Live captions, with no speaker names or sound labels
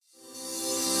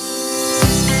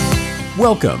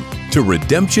Welcome to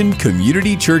Redemption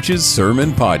Community Church's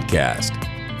Sermon Podcast.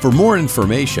 For more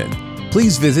information,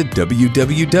 please visit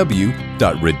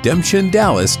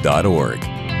www.redemptiondallas.org.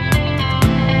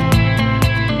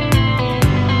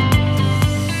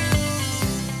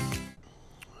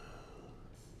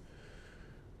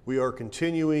 We are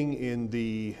continuing in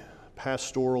the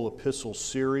Pastoral Epistles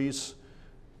series,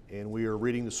 and we are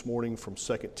reading this morning from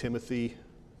 2 Timothy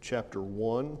chapter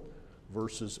 1,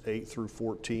 verses 8 through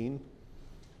 14.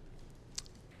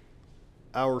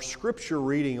 Our scripture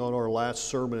reading on our last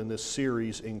sermon in this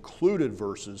series included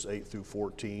verses 8 through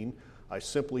 14. I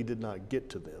simply did not get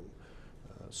to them.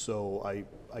 So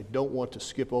I don't want to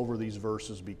skip over these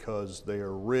verses because they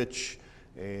are rich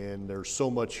and there's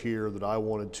so much here that I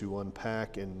wanted to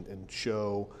unpack and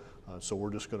show. So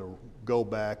we're just going to go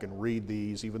back and read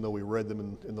these. Even though we read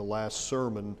them in the last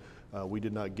sermon, we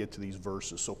did not get to these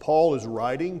verses. So Paul is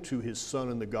writing to his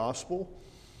son in the gospel,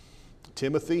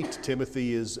 Timothy.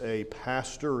 Timothy is a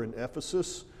pastor in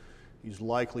Ephesus. He's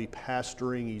likely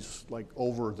pastoring. He's like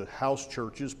over the house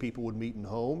churches. People would meet in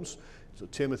homes. So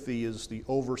Timothy is the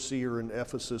overseer in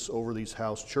Ephesus over these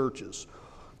house churches.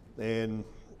 And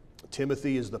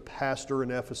Timothy is the pastor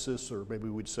in Ephesus, or maybe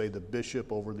we'd say the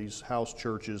bishop over these house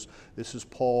churches. This is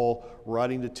Paul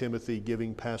writing to Timothy,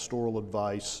 giving pastoral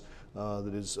advice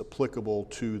that is applicable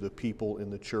to the people in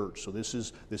the church. So this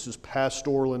is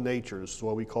pastoral in nature. This is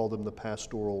why we call them the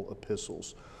pastoral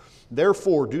epistles.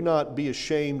 Therefore, do not be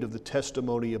ashamed of the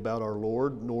testimony about our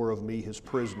Lord, nor of me his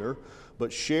prisoner,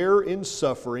 but share in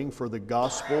suffering for the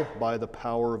gospel by the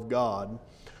power of God,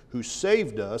 who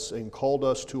saved us and called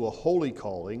us to a holy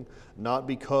calling, not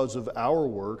because of our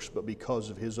works, but because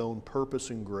of his own purpose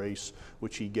and grace,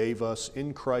 which he gave us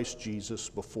in Christ Jesus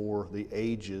before the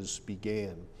ages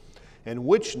began, and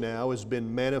which now has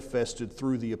been manifested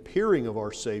through the appearing of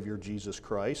our Savior Jesus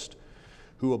Christ,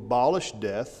 who abolished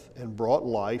death and brought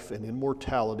life and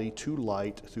immortality to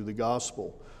light through the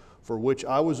gospel, for which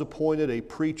I was appointed a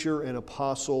preacher and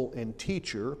apostle and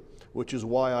teacher, which is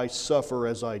why I suffer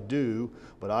as I do,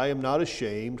 but I am not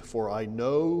ashamed, for I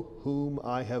know whom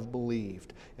I have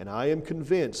believed, and I am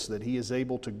convinced that he is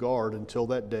able to guard until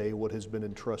that day what has been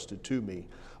entrusted to me.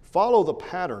 Follow the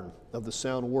pattern of the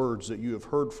sound words that you have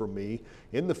heard from me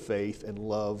in the faith and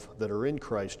love that are in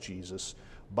Christ Jesus.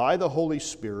 By the Holy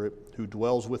Spirit who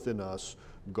dwells within us,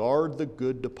 guard the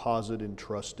good deposit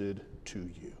entrusted to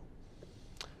you.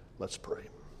 Let's pray.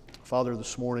 Father,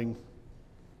 this morning,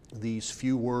 these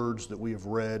few words that we have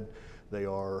read, they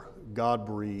are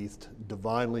God-breathed,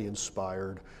 divinely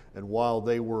inspired, and while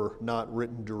they were not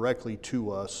written directly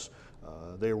to us,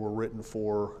 they were written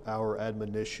for our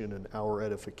admonition and our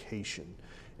edification.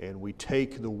 And we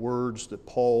take the words that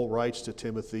Paul writes to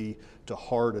Timothy to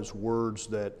heart as words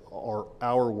that are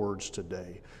our words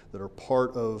today, that are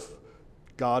part of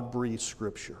God-breathed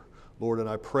Scripture. Lord, and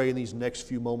I pray in these next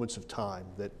few moments of time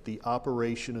that the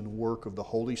operation and work of the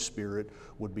Holy Spirit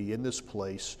would be in this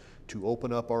place to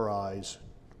open up our eyes,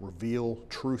 reveal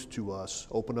truth to us,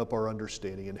 open up our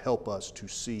understanding, and help us to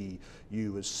see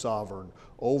you as sovereign,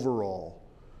 overall,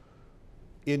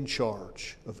 in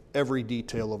charge of every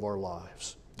detail of our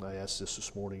lives. I ask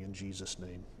this morning in Jesus'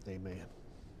 name. Amen.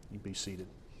 You be seated.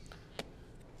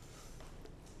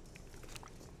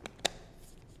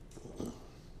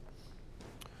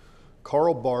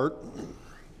 Karl Barth,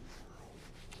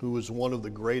 who was one of the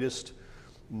greatest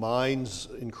minds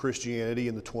in Christianity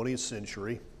in the 20th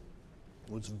century,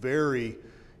 was very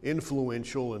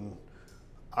influential and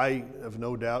I have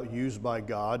no doubt used by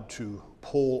God to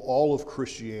pull all of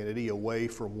Christianity away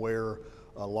from where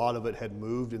a lot of it had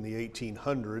moved in the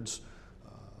 1800s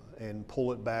and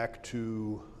pull it back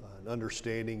to an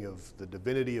understanding of the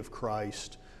divinity of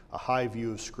Christ, a high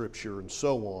view of Scripture, and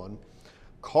so on.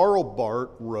 Karl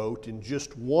Barth wrote in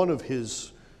just one of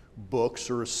his books,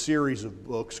 or a series of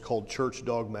books called Church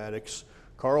Dogmatics,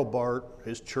 Karl Barth,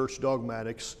 his Church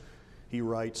Dogmatics, he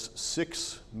writes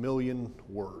 6 million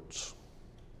words.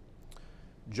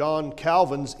 John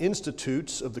Calvin's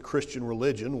Institutes of the Christian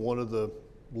Religion, one of the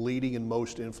leading and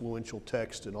most influential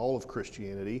texts in all of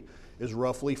Christianity, is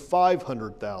roughly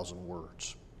 500,000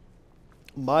 words.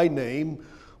 My name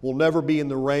will never be in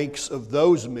the ranks of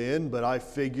those men, but I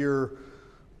figure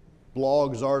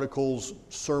blogs, articles,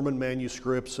 sermon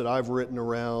manuscripts that I've written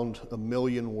around 1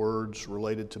 million words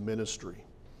related to ministry.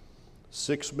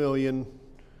 6 million,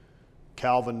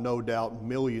 Calvin no doubt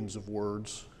millions of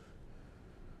words.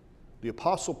 The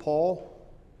Apostle Paul,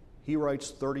 he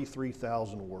writes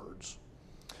 33,000 words.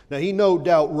 Now he no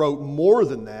doubt wrote more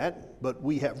than that, but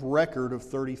we have record of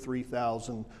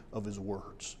 33,000 of his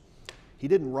words. He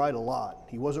didn't write a lot.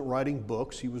 He wasn't writing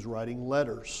books, he was writing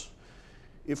letters.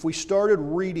 If we started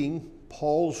reading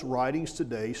Paul's writings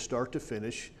today, start to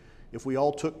finish, if we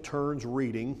all took turns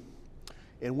reading,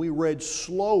 and we read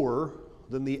slower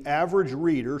than the average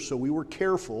reader, so we were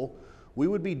careful, we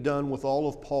would be done with all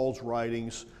of Paul's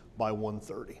writings by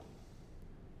 1:30.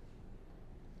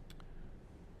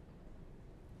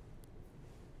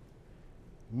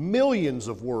 Millions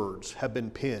of words have been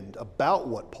penned about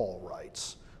what Paul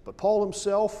writes, but Paul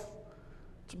himself,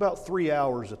 it's about 3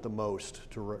 hours at the most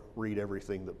to read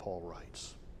everything that Paul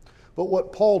writes. But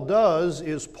what Paul does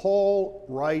is Paul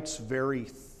writes very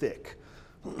thick.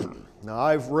 Now,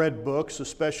 I've read books,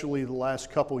 especially the last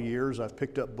couple years. I've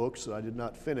picked up books that I did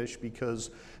not finish because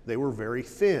they were very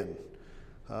thin.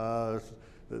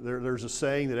 There's a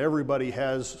saying that everybody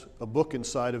has a book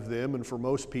inside of them, and for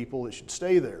most people it should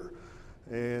stay there.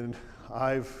 And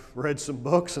I've read some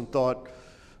books and thought,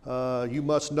 you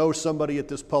must know somebody at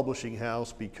this publishing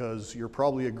house because you're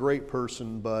probably a great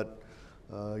person, but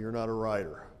you're not a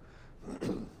writer.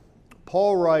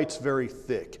 Paul writes very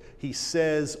thick. He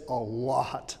says a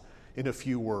lot in a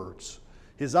few words.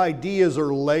 His ideas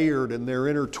are layered and they're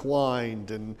intertwined,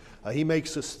 and he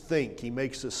makes us think. He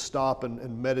makes us stop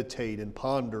and meditate and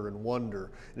ponder and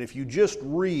wonder. And if you just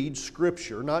read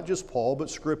Scripture, not just Paul, but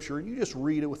Scripture, and you just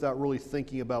read it without really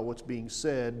thinking about what's being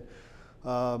said,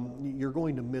 you're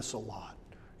going to miss a lot,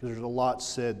 because there's a lot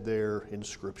said there in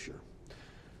Scripture.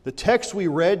 The text we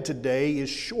read today is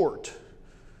short,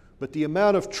 but the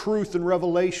amount of truth and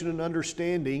revelation and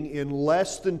understanding in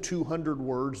less than 200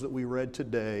 words that we read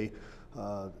today,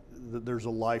 there's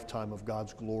a lifetime of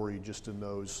God's glory just in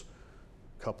those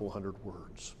couple hundred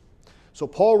words. So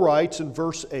Paul writes in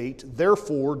verse 8,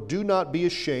 "Therefore do not be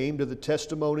ashamed of the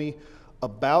testimony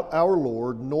about our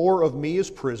Lord, nor of me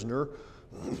as prisoner,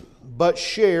 but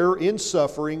share in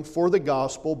suffering for the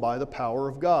gospel by the power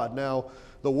of God." Now,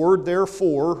 the word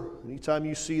therefore, anytime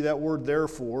you see that word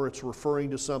therefore, it's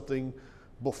referring to something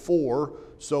before.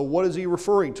 So what is he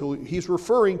referring to? He's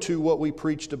referring to what we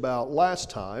preached about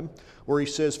last time, where he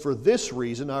says, "For this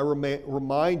reason I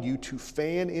remind you to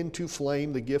fan into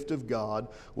flame the gift of God,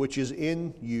 which is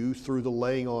in you through the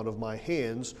laying on of my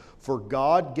hands. For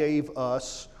God gave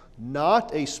us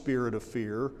not a spirit of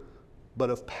fear,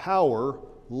 but of power,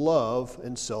 love,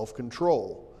 and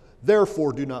self-control.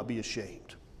 Therefore do not be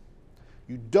ashamed."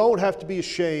 You don't have to be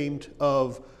ashamed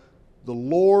of the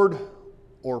Lord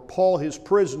or Paul, his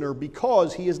prisoner,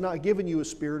 because he has not given you a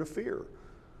spirit of fear.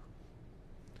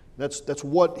 That's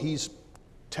what he's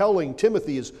telling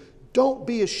Timothy is, don't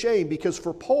be ashamed, because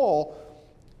for Paul,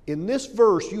 in this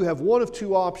verse, you have one of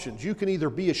two options. You can either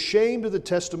be ashamed of the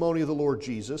testimony of the Lord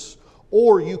Jesus,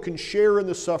 or you can share in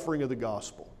the suffering of the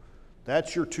gospel.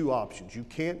 That's your two options. You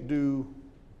can't do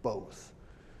both.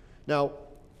 Now,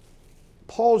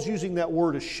 Paul's using that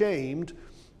word ashamed.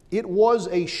 It was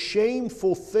a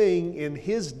shameful thing in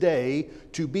his day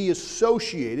to be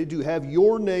associated, to have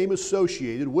your name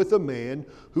associated with a man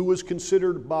who was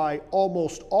considered by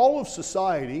almost all of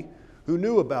society who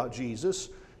knew about Jesus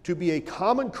to be a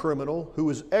common criminal who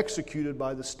was executed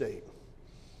by the state.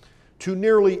 To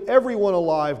nearly everyone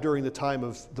alive during the time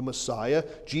of the Messiah,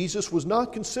 Jesus was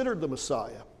not considered the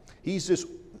Messiah. He's this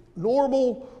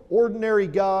normal, ordinary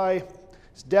guy.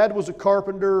 His dad was a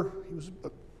carpenter. He was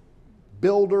a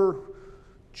builder.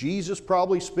 Jesus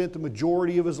probably spent the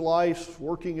majority of his life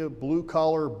working a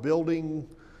blue-collar building,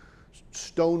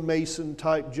 stonemason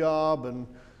type job. And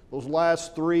those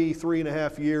last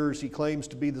 3.5 years, he claims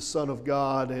to be the Son of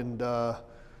God. And of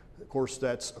course,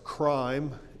 that's a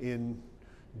crime in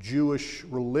Jewish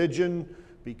religion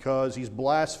because he's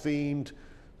blasphemed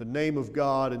the name of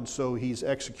God, and so he's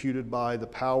executed by the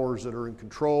powers that are in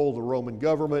control, the Roman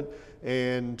government.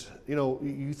 And,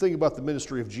 you think about the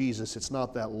ministry of Jesus, it's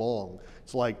not that long.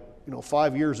 It's like,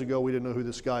 5 years ago we didn't know who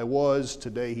this guy was.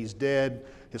 Today he's dead.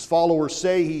 His followers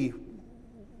say he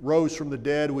rose from the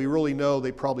dead. We really know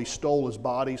they probably stole his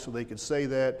body so they could say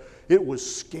that. It was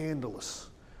scandalous.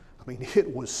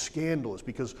 It was scandalous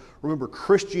because, remember,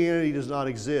 Christianity does not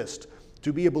exist.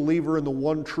 To be a believer in the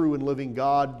one true and living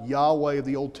God, Yahweh of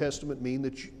the Old Testament, mean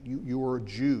that you are a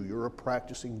Jew. You're a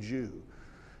practicing Jew.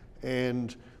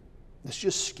 And it's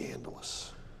just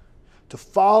scandalous to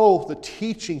follow the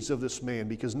teachings of this man,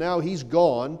 because now he's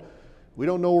gone. We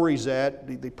don't know where he's at.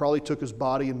 They probably took his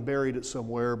body and buried it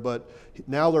somewhere, but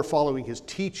now they're following his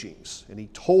teachings. And he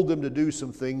told them to do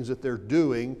some things that they're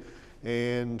doing,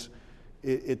 and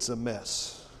it's a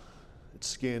mess. It's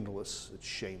scandalous. It's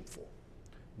shameful.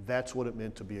 That's what it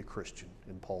meant to be a Christian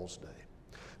in Paul's day.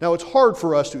 Now, it's hard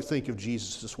for us to think of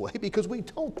Jesus this way because we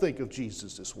don't think of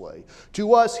Jesus this way.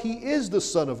 To us, he is the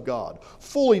Son of God,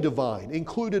 fully divine,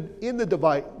 included in the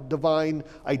divine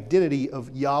identity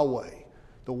of Yahweh.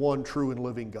 the one true and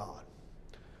living God.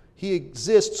 He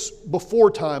exists before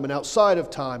time and outside of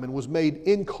time and was made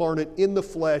incarnate in the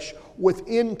flesh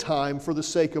within time for the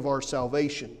sake of our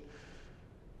salvation.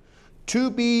 To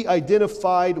be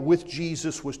identified with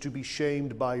Jesus was to be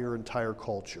shamed by your entire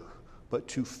culture. But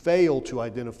to fail to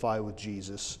identify with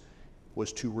Jesus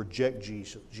was to reject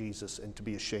Jesus and to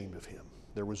be ashamed of him.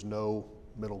 There was no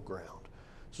middle ground.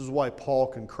 This is why Paul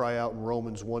can cry out in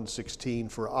Romans 1:16,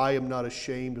 "For I am not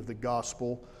ashamed of the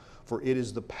gospel, for it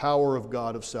is the power of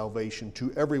God of salvation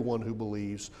to everyone who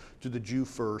believes, to the Jew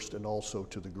first and also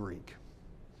to the Greek."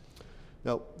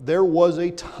 Now, there was a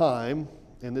time,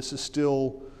 and this is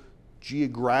still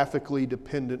geographically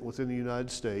dependent within the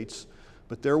United States,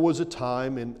 but there was a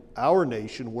time in our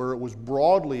nation where it was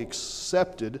broadly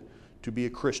accepted to be a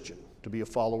Christian, to be a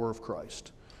follower of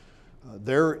Christ.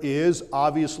 There is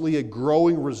obviously a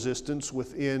growing resistance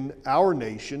within our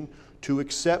nation to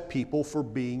accept people for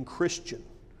being Christian.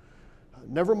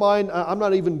 Never mind, I'm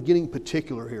not even getting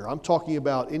particular here. I'm talking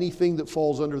about anything that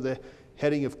falls under the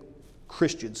heading of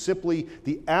Christian. Simply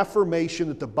the affirmation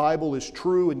that the Bible is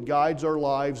true and guides our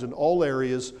lives in all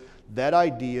areas, that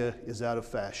idea is out of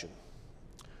fashion.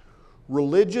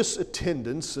 Religious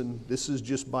attendance, and this is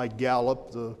just by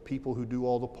Gallup, the people who do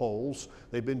all the polls,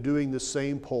 they've been doing the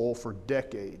same poll for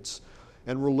decades.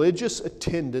 And religious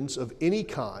attendance of any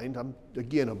kind,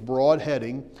 again, a broad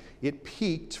heading, it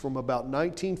peaked from about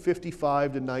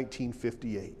 1955 to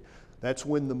 1958. That's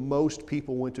when the most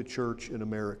people went to church in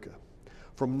America.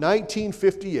 From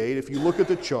 1958, if you look at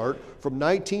the chart, from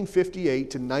 1958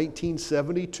 to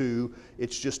 1972,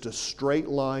 it's just a straight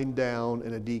line down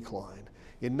and a decline.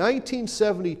 In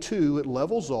 1972, it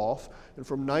levels off, and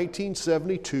from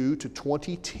 1972 to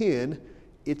 2010,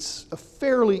 it's a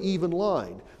fairly even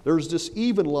line. There's this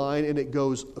even line, and it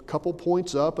goes a couple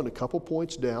points up and a couple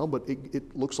points down, but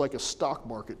it looks like a stock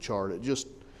market chart. It just,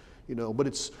 but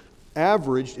it's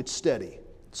averaged, it's steady.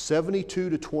 72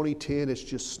 to 2010, it's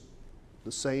just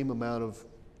the same amount of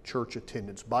church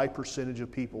attendance by percentage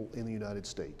of people in the United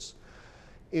States.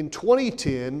 In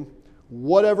 2010,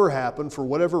 whatever happened, for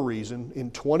whatever reason, in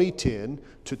 2010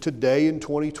 to today in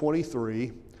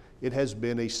 2023, it has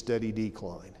been a steady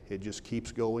decline. It just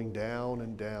keeps going down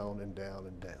and down and down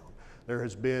and down. There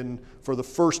has been, for the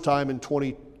first time in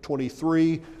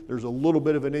 2023, there's a little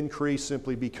bit of an increase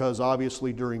simply because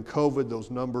obviously during COVID, those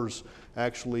numbers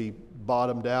actually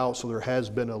bottomed out, so there has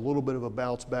been a little bit of a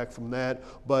bounce back from that.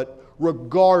 But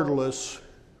regardless,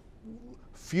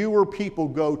 fewer people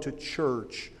go to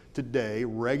church today,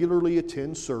 regularly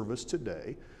attend service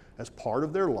today as part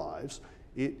of their lives.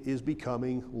 It is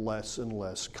becoming less and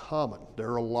less common.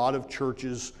 There are a lot of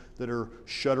churches that are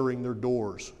shuttering their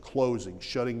doors, closing,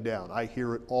 shutting down. I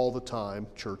hear it all the time,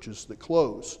 churches that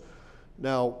close.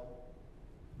 Now,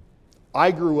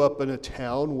 I grew up in a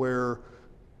town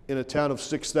of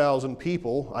 6,000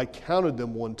 people, I counted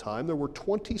them one time, there were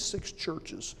 26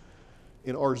 churches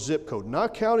in our zip code,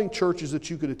 not counting churches that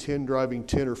you could attend driving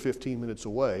 10 or 15 minutes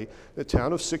away. In a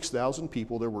town of 6,000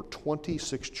 people, there were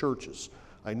 26 churches.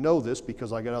 I know this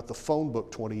because I got out the phone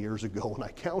book 20 years ago and I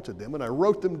counted them and I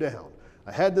wrote them down.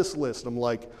 I had this list. I'm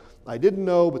like, I didn't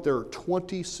know, but there are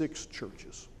 26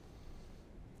 churches.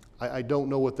 I don't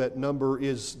know what that number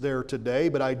is there today,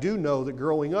 but I do know that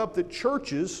growing up that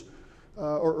churches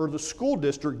or the school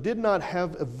district did not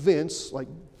have events like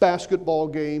basketball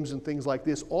games and things like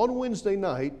this on Wednesday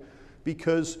night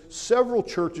because several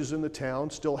churches in the town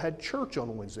still had church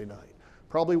on Wednesday night.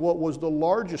 Probably what was the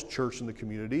largest church in the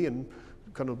community and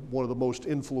kind of one of the most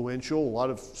influential, a lot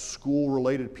of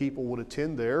school-related people would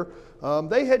attend there.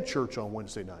 They had church on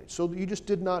Wednesday night, so you just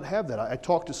did not have that. I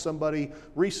talked to somebody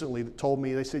recently that told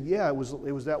me, they said, yeah, it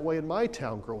was that way in my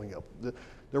town growing up.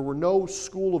 There were no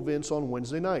school events on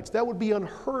Wednesday nights. That would be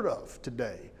unheard of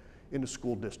today in the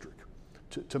school district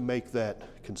to make that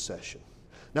concession.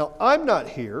 Now, I'm not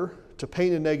here to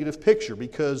paint a negative picture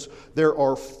because there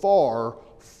are far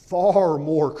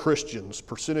more Christians,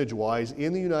 percentage-wise,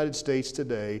 in the United States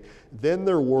today than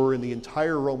there were in the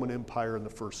entire Roman Empire in the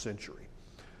first century.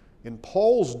 In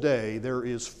Paul's day, there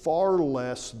is far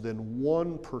less than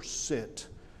 1%.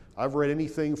 I've read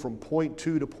anything from 0.2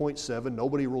 to 0.7.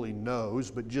 Nobody really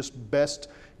knows, but just best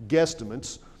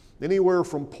guesstimates. Anywhere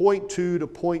from 0.2 to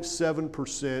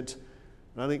 0.7%,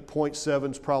 and I think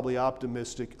 0.7 is probably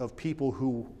optimistic, of people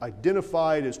who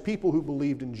identified as people who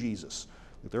believed in Jesus.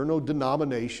 There are no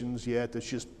denominations yet. It's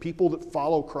just people that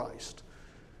follow Christ.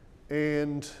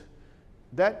 And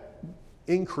that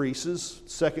increases,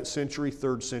 2nd century,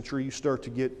 3rd century, you start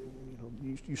to get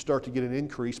an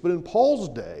increase. But in Paul's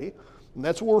day, and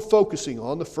that's what we're focusing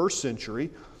on, the 1st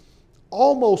century,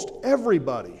 almost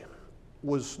everybody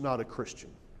was not a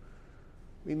Christian.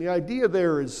 I mean, the idea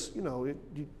there is,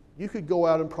 you could go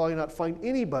out and probably not find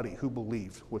anybody who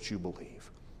believed what you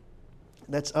believe.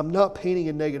 I'm not painting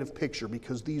a negative picture,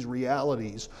 because these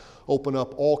realities open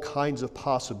up all kinds of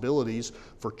possibilities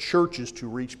for churches to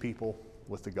reach people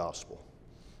with the gospel.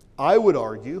 I would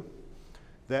argue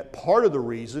that part of the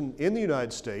reason in the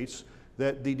United States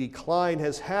that the decline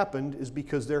has happened is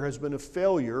because there has been a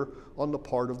failure on the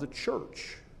part of the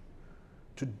church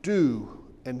to do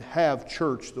and have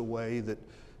church the way that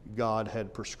God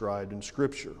had prescribed in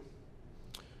Scripture.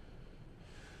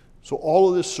 So all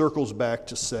of this circles back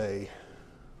to say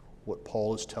what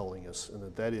Paul is telling us,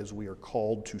 and that is we are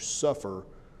called to suffer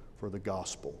for the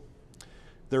gospel.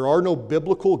 There are no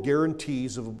biblical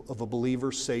guarantees of a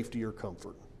believer's safety or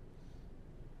comfort.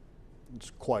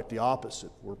 It's quite the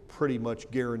opposite. We're pretty much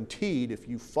guaranteed if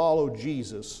you follow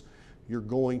Jesus, you're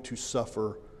going to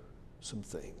suffer some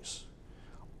things.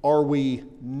 Are we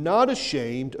not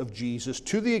ashamed of Jesus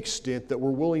to the extent that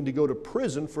we're willing to go to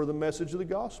prison for the message of the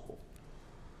gospel?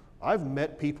 I've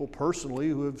met people personally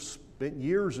who have spent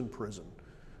years in prison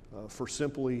for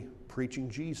simply preaching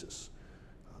Jesus.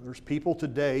 There's people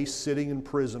today sitting in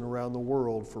prison around the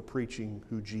world for preaching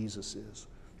who Jesus is.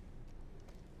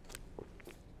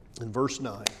 In verse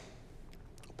 9,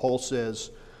 Paul says,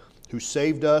 who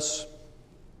saved us.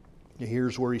 And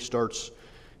here's where he starts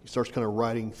kind of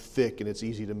writing thick, and it's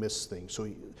easy to miss things. So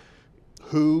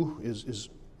who is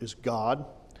God.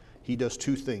 He does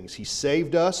two things. He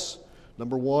saved us,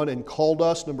 number one, and called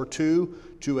us, number two,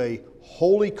 to a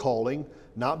holy calling,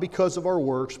 not because of our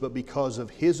works, but because of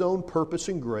His own purpose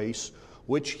and grace,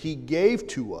 which He gave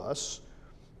to us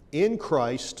in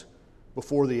Christ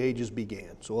before the ages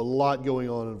began. So a lot going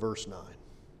on in verse 9.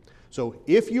 So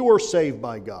if you are saved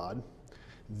by God,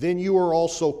 then you are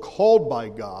also called by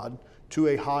God to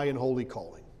a high and holy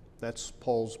calling. That's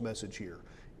Paul's message here.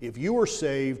 If you are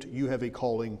saved, you have a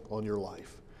calling on your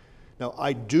life. Now,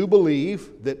 I do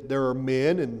believe that there are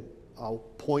men, and I'll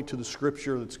point to the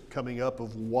scripture that's coming up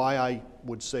of why I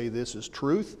would say this is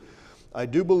truth. I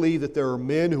do believe that there are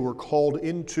men who are called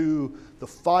into the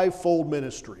fivefold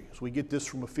ministry. So we get this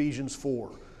from Ephesians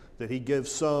 4, that he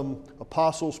gives some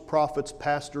apostles, prophets,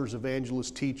 pastors,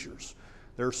 evangelists, teachers.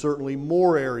 There are certainly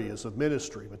more areas of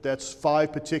ministry, but that's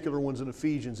 5 particular ones in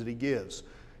Ephesians that he gives.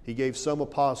 He gave some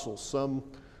apostles, some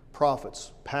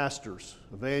prophets, pastors,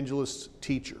 evangelists,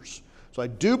 teachers. So I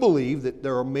do believe that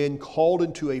there are men called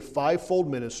into a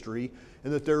fivefold ministry,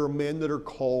 and that there are men that are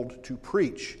called to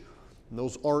preach. And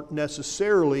those aren't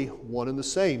necessarily one and the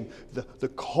same. The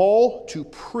call to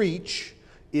preach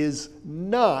is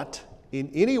not in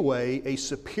any way a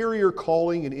superior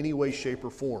calling in any way, shape, or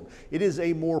form. It is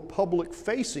a more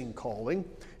public-facing calling.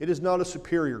 It is not a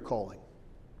superior calling.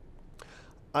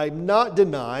 I'm not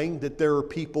denying that there are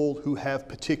people who have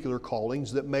particular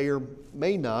callings that may or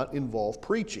may not involve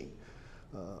preaching.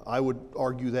 I would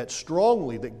argue that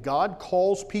strongly, that God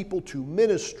calls people to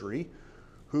ministry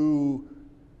who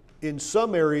in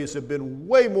some areas have been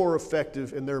way more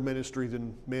effective in their ministry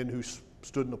than men who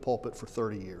stood in the pulpit for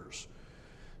 30 years.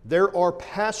 There are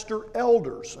pastor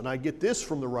elders, and I get this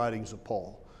from the writings of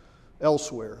Paul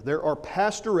elsewhere. There are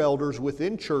pastor elders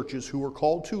within churches who are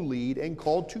called to lead and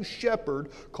called to shepherd,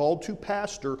 called to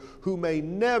pastor, who may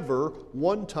never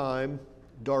one time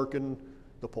darken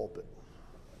the pulpit.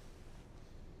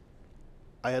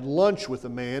 I had lunch with a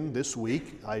man this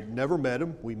week. I'd never met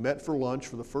him. We met for lunch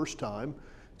for the first time.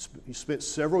 He spent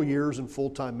several years in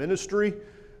full-time ministry.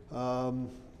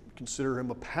 Consider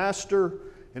him a pastor.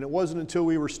 And it wasn't until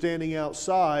we were standing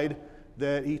outside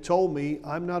that he told me,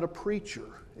 I'm not a preacher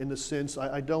in the sense,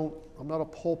 I'm not a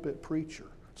pulpit preacher.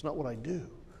 It's not what I do.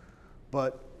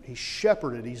 But he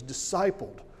shepherded, he's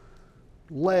discipled,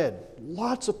 led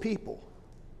lots of people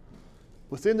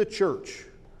within the church,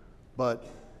 but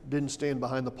didn't stand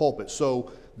behind the pulpit.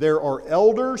 So there are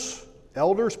elders.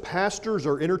 Elders, pastors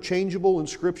are interchangeable in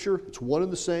Scripture. It's one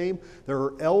and the same. There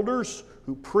are elders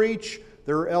who preach.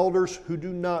 There are elders who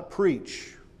do not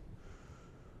preach.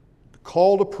 The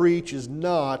call to preach is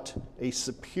not a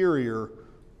superior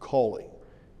calling.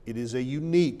 It is a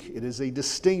unique, it is a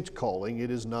distinct calling.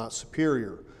 It is not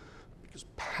superior. Because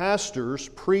pastors,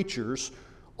 preachers,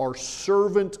 are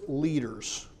servant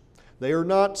leaders. They are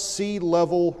not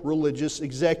C-level religious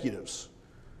executives.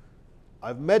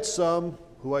 I've met some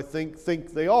who I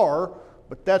think they are,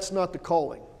 but that's not the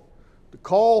calling. The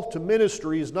call to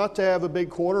ministry is not to have a big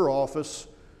corner office,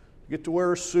 get to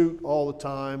wear a suit all the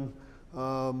time,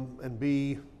 and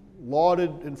be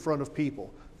lauded in front of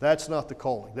people. That's not the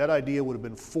calling. That idea would have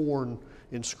been foreign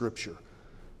in Scripture.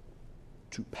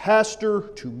 To pastor,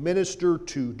 to minister,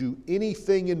 to do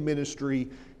anything in ministry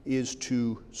is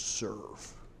to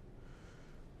serve.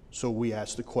 So we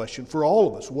ask the question for all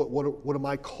of us, what am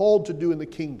I called to do in the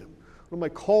kingdom? What am I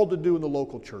called to do in the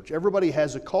local church? Everybody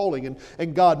has a calling,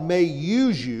 and God may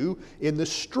use you in the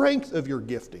strength of your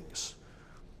giftings.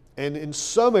 And in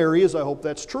some areas, I hope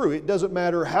that's true. It doesn't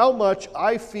matter how much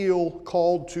I feel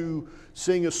called to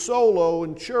sing a solo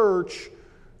in church,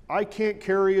 I can't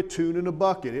carry a tune in a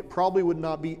bucket. It probably would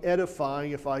not be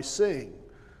edifying if I sing.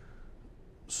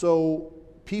 So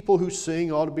people who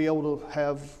sing ought to be able to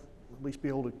at least be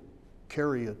able to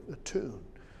carry a tune.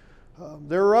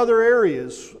 There are other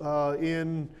areas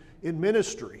in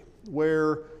ministry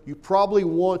where you probably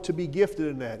want to be gifted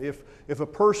in that. If a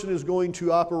person is going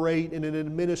to operate in an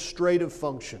administrative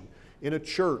function in a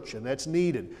church, and that's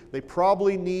needed, they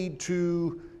probably need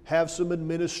to have some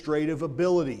administrative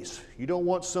abilities. You don't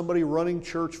want somebody running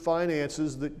church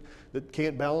finances that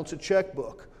can't balance a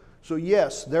checkbook. So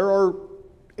yes, there are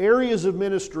areas of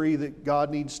ministry that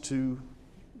God needs to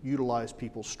utilize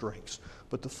people's strengths.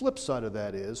 But the flip side of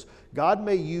that is, God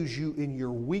may use you in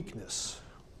your weakness,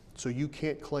 so you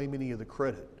can't claim any of the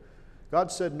credit.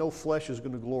 God said, no flesh is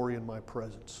going to glory in my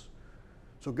presence.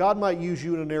 So God might use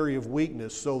you in an area of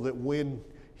weakness so that when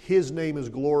His name is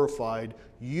glorified,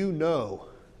 you know,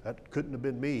 that couldn't have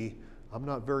been me. I'm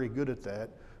not very good at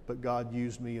that, but God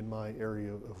used me in my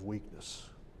area of weakness.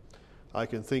 I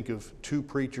can think of 2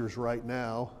 preachers right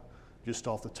now, just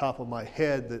off the top of my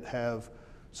head, that have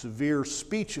severe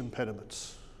speech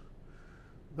impediments.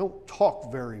 Don't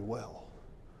talk very well.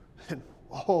 And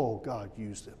God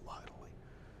used them mightily.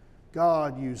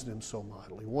 God used them so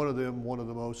mightily. One of them, one of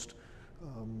the most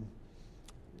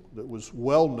that was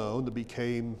well known, that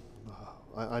became,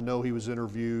 I know he was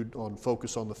interviewed on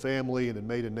Focus on the Family and had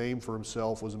made a name for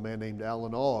himself, was a man named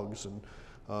Alan Oggs.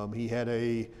 And he had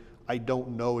I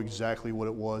don't know exactly what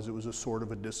it was a sort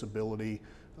of a disability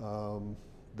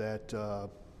that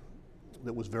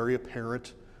was very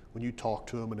apparent when you talked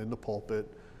to him and in the pulpit.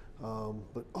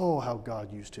 But how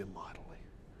God used him mightily.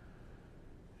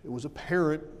 It was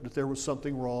apparent that there was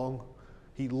something wrong.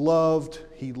 He loved.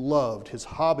 His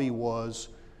hobby was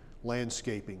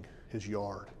landscaping his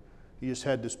yard. He just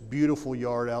had this beautiful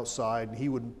yard outside, and he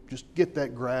would just get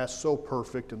that grass so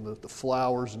perfect and the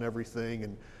flowers and everything.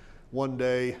 And one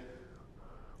day,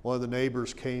 one of the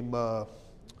neighbors came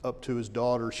up to his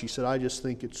daughter. She said, I just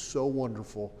think it's so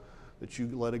wonderful that you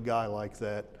let a guy like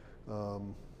that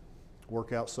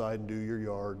work outside and do your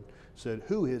yard. Said,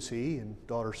 who is he? And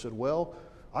daughter said, well,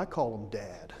 I call him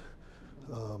Dad.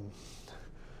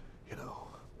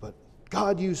 But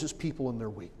God uses people in their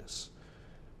weakness.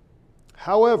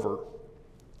 However,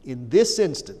 in this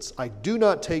instance, I do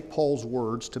not take Paul's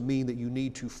words to mean that you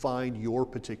need to find your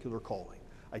particular calling.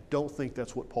 I don't think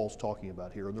that's what Paul's talking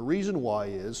about here. And the reason why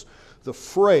is the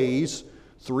phrase,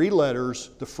 3 letters,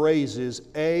 the phrase is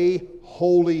a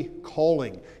holy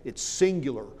calling. It's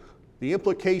singular. The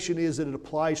implication is that it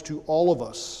applies to all of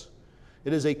us.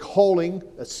 It is a calling,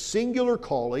 a singular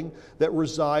calling, that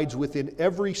resides within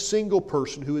every single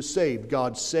person who is saved.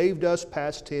 God saved us,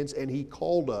 past tense, and He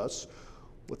called us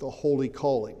with a holy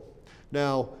calling.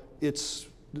 Now, this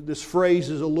phrase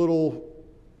is a little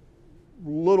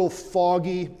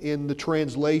foggy in the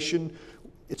translation.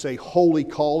 It's a holy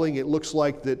calling. It looks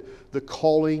like that the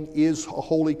calling is a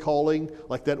holy calling,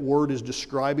 like that word is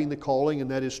describing the calling, and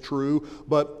that is true.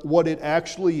 But what it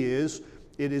actually is,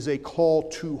 it is a call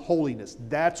to holiness.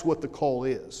 That's what the call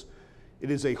is. It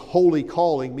is a holy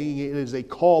calling, meaning it is a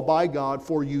call by God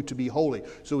for you to be holy.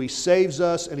 So He saves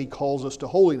us and He calls us to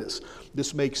holiness.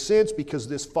 This makes sense because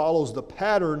this follows the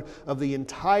pattern of the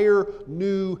entire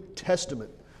New Testament.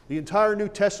 The entire New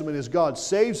Testament is God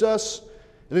saves us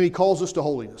and then He calls us to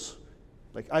holiness.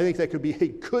 I think that could be a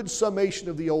good summation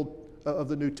of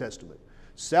the New Testament.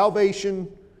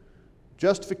 Salvation,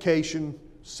 justification,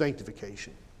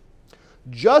 sanctification.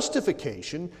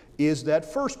 Justification is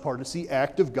that first part. It's the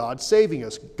act of God saving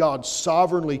us. God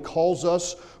sovereignly calls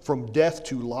us from death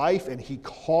to life, and He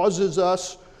causes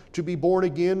us to be born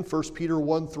again. 1 Peter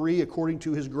 1:3, according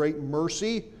to His great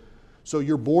mercy. So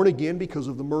you're born again because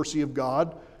of the mercy of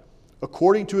God.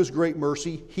 According to His great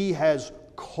mercy, He has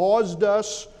caused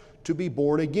us to be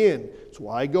born again. That's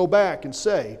why I go back and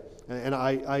say, and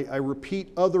I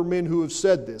repeat other men who have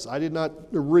said this. I did not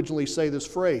originally say this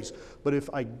phrase, but if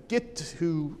I get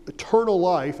to eternal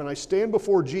life and I stand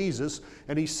before Jesus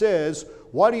and He says,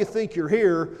 why do you think you're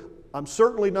here? I'm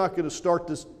certainly not going to start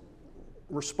this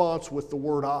response with the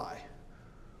word I.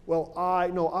 Well,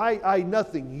 I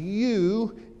nothing.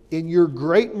 You, in your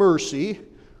great mercy,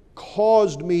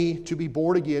 caused me to be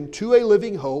born again to a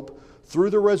living hope through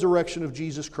the resurrection of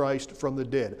Jesus Christ from the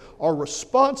dead. Our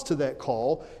response to that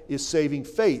call is saving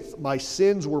faith. My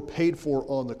sins were paid for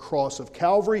on the cross of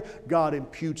Calvary. God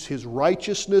imputes His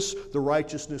righteousness. The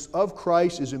righteousness of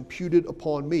Christ is imputed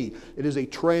upon me. It is a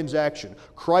transaction.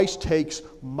 Christ takes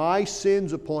my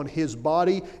sins upon His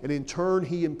body, and in turn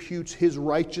He imputes His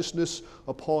righteousness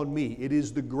upon me. It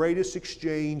is the greatest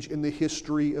exchange in the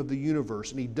history of the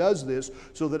universe. And He does this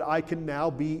so that I can now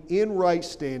be in right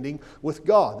standing with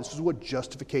God. This is what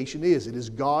justification is. It is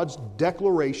God's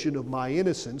declaration of my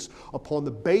innocence upon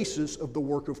the basis of the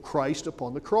work of Christ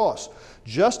upon the cross.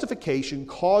 Justification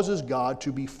causes God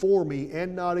to be for me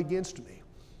and not against me.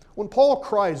 When Paul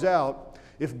cries out,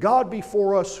 if God be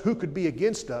for us, who could be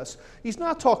against us? He's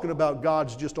not talking about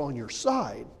God's just on your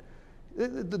side.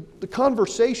 The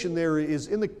conversation there is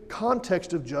in the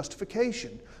context of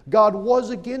justification. God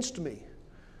was against me.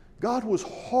 God was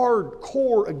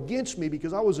hardcore against me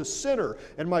because I was a sinner,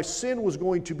 and my sin was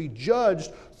going to be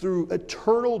judged through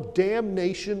eternal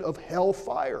damnation of hell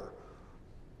fire.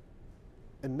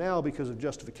 And now, because of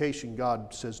justification,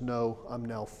 God says, no, I'm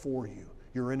now for you.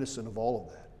 You're innocent of all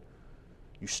of that.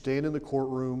 You stand in the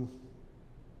courtroom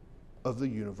of the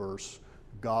universe,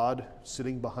 God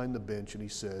sitting behind the bench, and He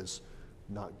says,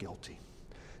 not guilty.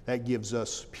 That gives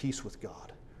us peace with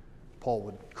God. Paul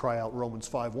would cry out Romans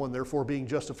 5:1, therefore being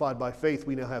justified by faith,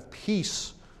 we now have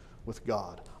peace with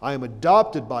God. I am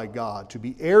adopted by God to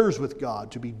be heirs with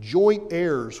God, to be joint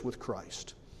heirs with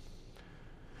Christ.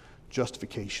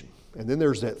 Justification. And then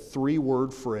there's that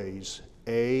 3-word phrase,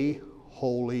 a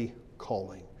holy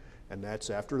calling. And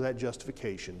that's after that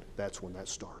justification, that's when that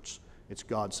starts. It's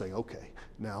God saying, okay,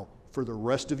 now for the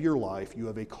rest of your life, you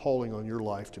have a calling on your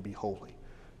life to be holy.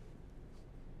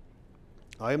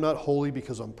 I am not holy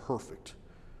because I'm perfect.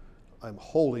 I'm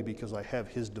holy because I have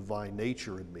His divine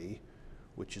nature in me,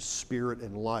 which is spirit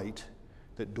and light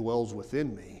that dwells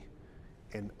within me.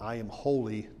 And I am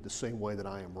holy the same way that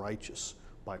I am righteous,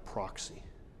 by proxy.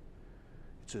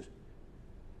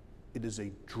 It is a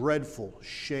dreadful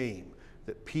shame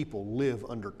that people live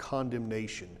under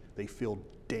condemnation. They feel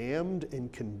damned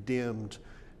and condemned,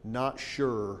 not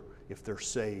sure if they're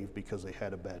saved because they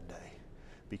had a bad day.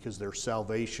 Because their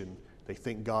salvation, they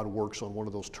think God works on one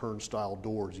of those turnstile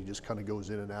doors. He just kind of goes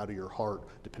in and out of your heart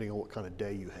depending on what kind of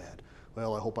day you had.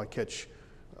 Well, I hope I catch,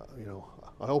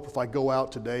 I hope if I go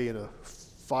out today in a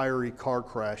fiery car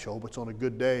crash, I hope it's on a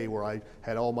good day where I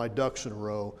had all my ducks in a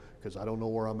row because I don't know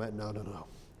where I'm at. No.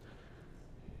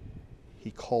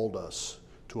 He called us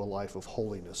to a life of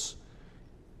holiness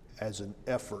as an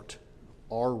effort.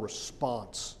 Our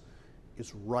response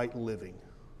is right living,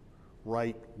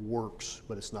 right works,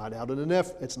 but it's not out in an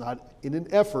effort. It's not in an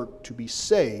effort to be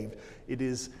saved. It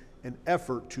is an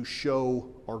effort to show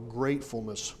our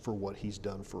gratefulness for what He's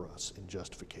done for us in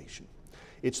justification.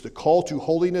 It's the call to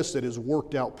holiness that is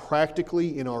worked out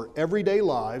practically in our everyday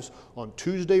lives, on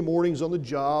Tuesday mornings on the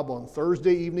job, on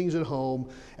Thursday evenings at home,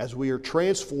 as we are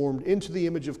transformed into the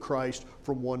image of Christ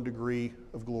from one degree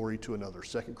of glory to another.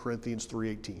 2 Corinthians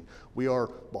 3:18. We are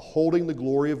beholding the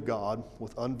glory of God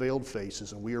with unveiled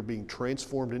faces, and we are being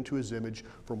transformed into His image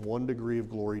from one degree of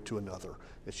glory to another.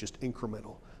 It's just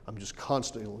incremental. I'm just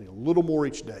constantly, a little more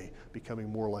each day,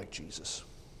 becoming more like Jesus.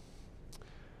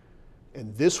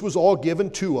 And this was all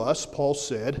given to us, Paul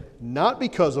said, not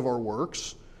because of our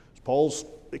works. Paul's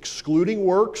excluding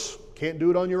works. Can't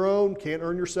do it on your own. Can't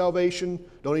earn your salvation.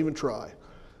 Don't even try.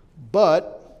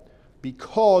 But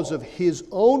because of His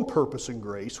own purpose and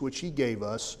grace, which He gave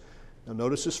us, now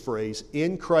notice this phrase,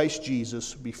 in Christ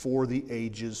Jesus before the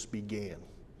ages began.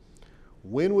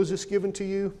 When was this given to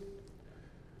you?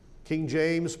 King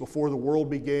James, before the world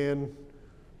began.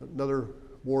 Another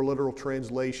more literal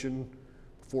translation,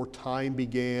 before time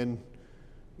began.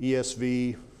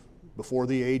 ESV, before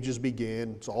the ages began.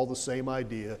 It's all the same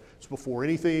idea. It's before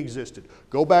anything existed.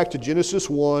 Go back to Genesis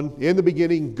 1. In the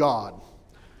beginning, God.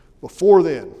 Before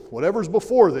then. Whatever's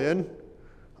before then,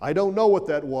 I don't know what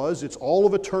that was. It's all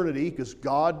of eternity because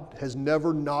God has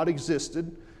never not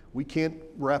existed. We can't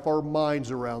wrap our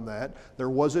minds around that. There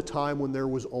was a time when there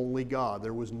was only God.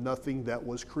 There was nothing that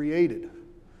was created.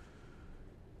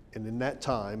 And in that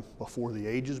time, before the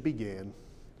ages began,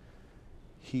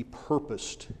 He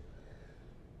purposed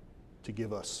to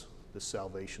give us this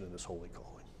salvation and this holy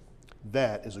calling.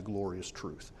 That is a glorious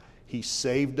truth. He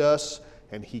saved us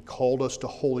and He called us to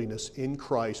holiness in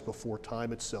Christ before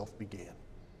time itself began.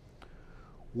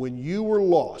 When you were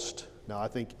lost, now I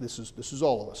think this is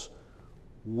all of us.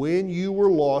 When you were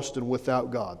lost and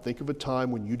without God, think of a time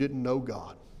when you didn't know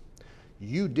God.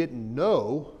 You didn't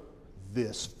know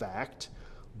this fact,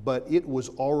 but it was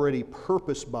already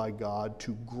purposed by God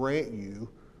to grant you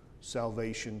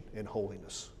salvation, and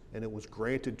holiness. And it was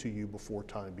granted to you before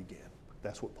time began.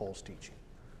 That's what Paul's teaching.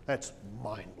 That's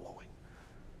mind-blowing.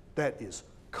 That is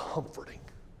comforting.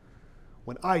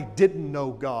 When I didn't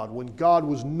know God, when God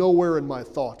was nowhere in my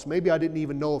thoughts, maybe I didn't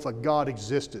even know if a God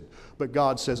existed, but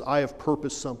God says, I have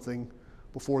purposed something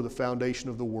before the foundation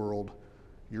of the world,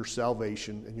 your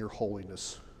salvation and your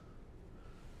holiness.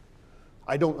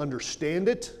 I don't understand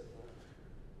it.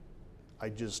 I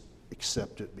just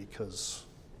accept it because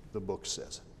the book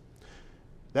says it.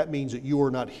 That means that you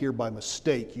are not here by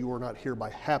mistake. You are not here by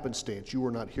happenstance. You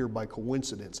are not here by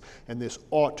coincidence. And this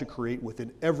ought to create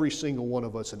within every single one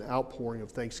of us an outpouring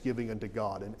of thanksgiving unto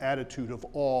God, an attitude of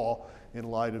awe in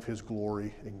light of His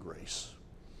glory and grace.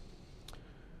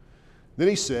 Then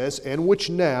he says, and which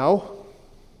now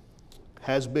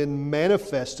has been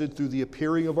manifested through the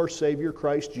appearing of our Savior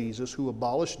Christ Jesus, who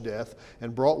abolished death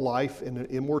and brought life and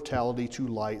immortality to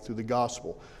light through the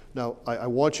gospel. Now, I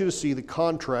want you to see the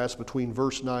contrast between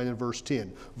verse 9 and verse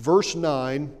 10. Verse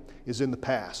 9 is in the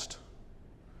past.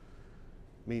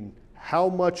 I mean, how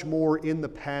much more in the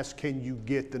past can you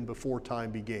get than before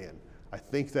time began? I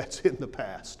think that's in the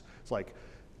past. It's like,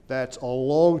 that's a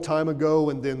long time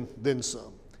ago and then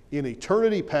some. In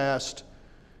eternity past,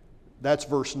 that's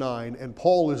verse 9, and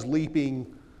Paul is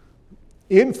leaping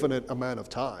infinite amount of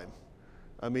time.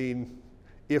 I mean,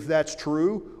 if that's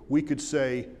true, we could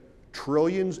say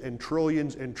trillions and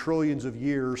trillions and trillions of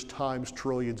years times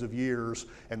trillions of years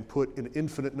and put an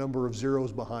infinite number of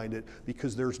zeros behind it,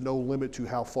 because there's no limit to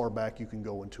how far back you can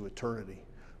go into eternity.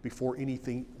 Before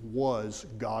anything was,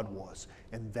 God was.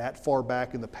 And that far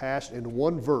back in the past, in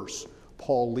one verse,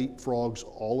 Paul leapfrogs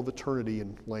all of eternity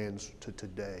and lands to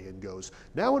today and goes,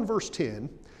 now in verse 10, and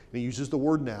he uses the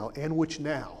word now, and which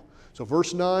now. So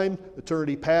verse 9,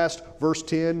 eternity past. Verse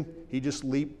 10, he just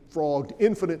leapfrogged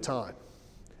infinite time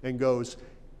and goes,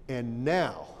 and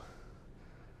now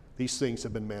these things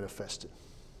have been manifested.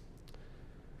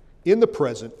 In the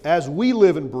present, as we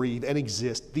live and breathe and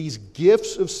exist, these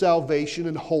gifts of salvation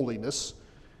and holiness.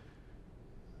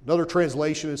 Another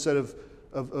translation, instead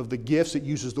of the gifts, it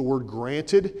uses the word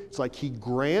granted. It's like He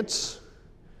grants.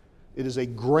 It is a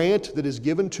grant that is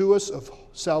given to us of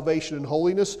salvation and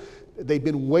holiness. They've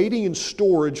been waiting in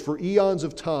storage for eons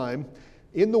of time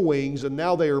in the wings, and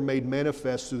now they are made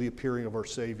manifest through the appearing of our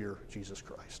Savior, Jesus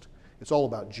Christ. It's all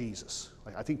about Jesus.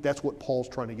 I think that's what Paul's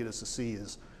trying to get us to see,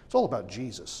 is it's all about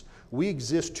Jesus. We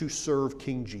exist to serve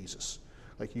King Jesus.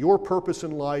 Like, your purpose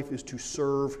in life is to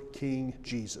serve King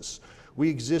Jesus. We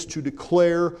exist to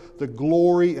declare the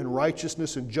glory and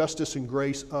righteousness and justice and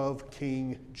grace of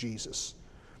King Jesus.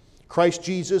 Christ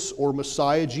Jesus, or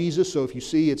Messiah Jesus. So if you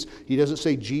see, he doesn't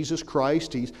say Jesus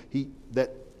Christ.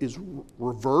 That is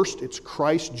reversed. It's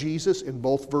Christ Jesus in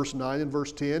both verse 9 and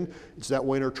verse 10. It's that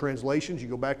way in our translations. You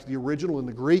go back to the original in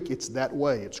the Greek, it's that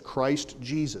way. It's Christ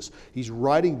Jesus. He's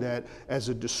writing that as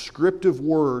a descriptive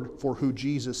word for who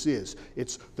Jesus is.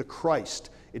 It's the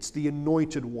Christ. It's the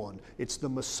anointed one. It's the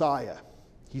Messiah.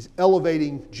 He's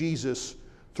elevating Jesus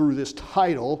through this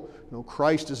title.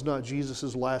 Christ is not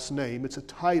Jesus' last name. It's a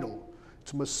title.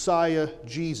 It's Messiah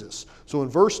Jesus. So in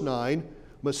verse 9,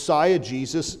 Messiah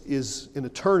Jesus is in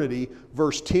eternity.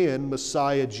 Verse 10,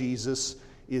 Messiah Jesus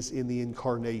is in the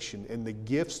incarnation. And the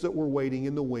gifts that we're waiting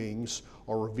in the wings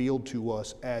are revealed to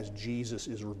us as Jesus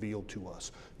is revealed to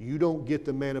us. You don't get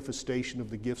the manifestation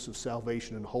of the gifts of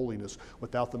salvation and holiness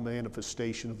without the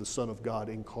manifestation of the Son of God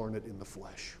incarnate in the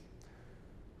flesh.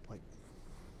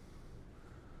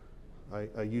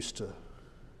 I used to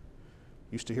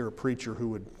hear a preacher who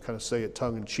would kind of say it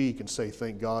tongue-in-cheek and say,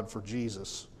 thank God for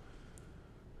Jesus.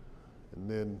 And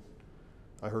then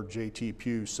I heard J.T.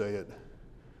 Pugh say it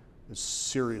as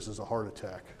serious as a heart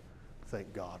attack.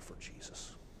 Thank God for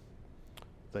Jesus.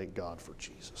 Thank God for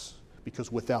Jesus.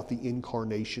 Because without the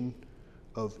incarnation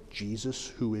of Jesus,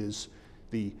 who is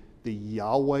the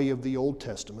Yahweh of the Old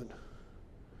Testament,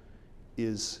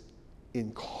 is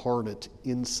incarnate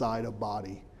inside a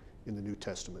body in the New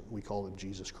Testament. We call him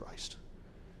Jesus Christ.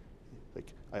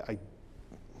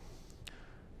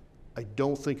 I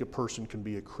don't think a person can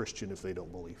be a Christian if they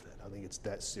don't believe that. I think it's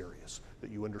that serious,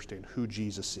 that you understand who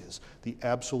Jesus is. The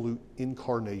absolute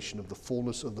incarnation of the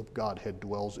fullness of the Godhead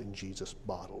dwells in Jesus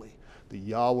bodily. The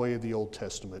Yahweh of the Old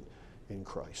Testament in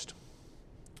Christ.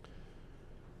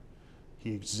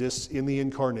 He exists in the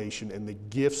incarnation, and the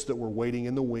gifts that we're waiting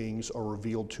in the wings are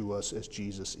revealed to us as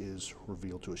Jesus is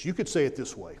revealed to us. You could say it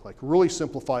this way, like really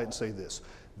simplify it and say this: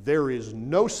 there is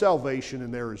no salvation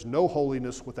and there is no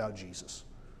holiness without Jesus.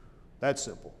 That's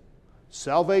simple.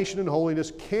 Salvation and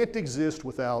holiness can't exist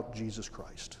without Jesus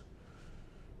Christ.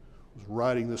 I was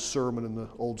writing this sermon and the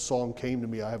old song came to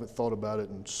me. I haven't thought about it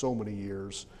in so many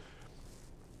years.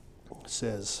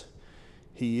 says,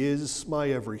 He is my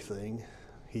everything.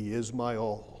 He is my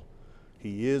all.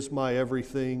 He is my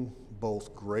everything,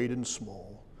 both great and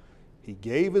small. He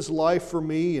gave His life for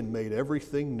me and made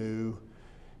everything new.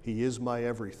 He is my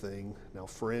everything. Now,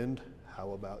 friend,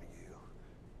 how about you?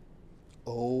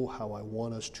 Oh, how I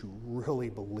want us to really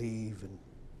believe and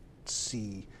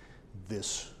see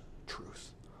this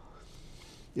truth.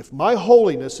 If my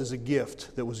holiness is a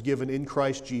gift that was given in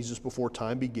Christ Jesus before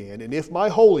time began, and if my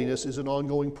holiness is an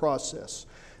ongoing process,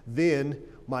 then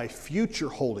my future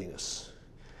holiness,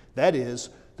 that is,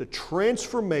 the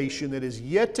transformation that is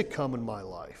yet to come in my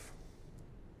life.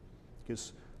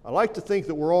 Because I like to think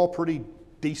that we're all pretty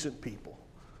decent people,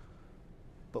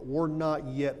 but we're not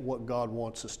yet what God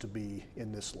wants us to be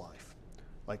in this life.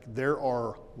 Like, there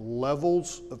are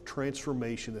levels of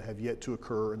transformation that have yet to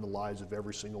occur in the lives of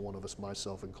every single one of us,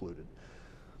 myself included.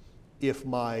 If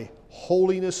my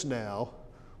holiness now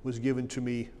was given to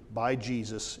me by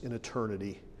Jesus in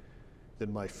eternity,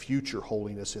 then my future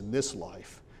holiness in this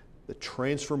life, the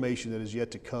transformation that is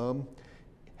yet to come,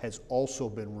 has also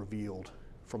been revealed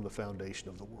from the foundation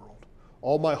of the world.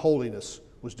 All my holiness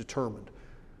was determined.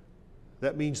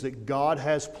 That means that God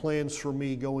has plans for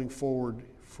me going forward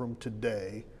from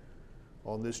today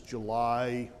on this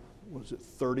July,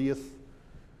 30th,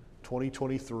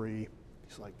 2023.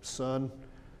 He's like, son,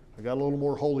 I got a little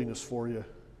more holiness for you.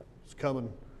 It's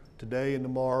coming today and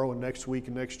tomorrow and next week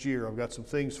and next year. I've got some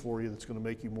things for you that's going to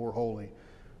make you more holy.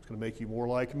 It's going to make you more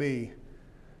like me.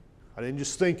 I didn't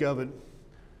just think of it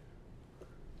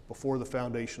before the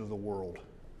foundation of the world.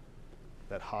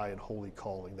 That high and holy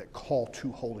calling, that call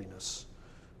to holiness.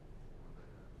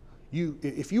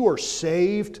 If you are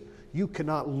saved, you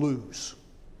cannot lose.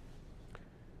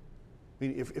 I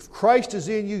mean, if Christ is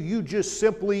in you,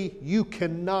 you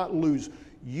cannot lose.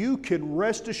 You can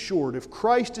rest assured, if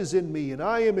Christ is in me and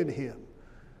I am in Him,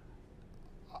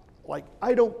 like,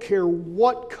 I don't care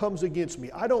what comes against me.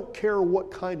 I don't care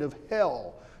what kind of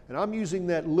hell, and I'm using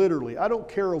that literally. I don't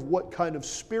care of what kind of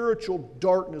spiritual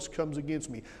darkness comes against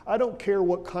me. I don't care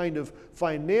what kind of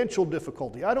financial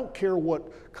difficulty. I don't care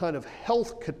what kind of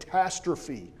health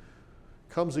catastrophe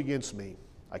comes against me.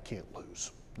 I can't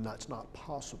lose. And that's not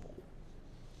possible.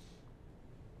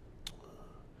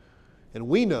 And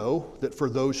we know that for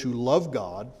those who love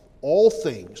God, all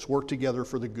things work together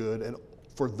for the good, and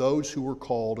for those who were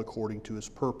called according to His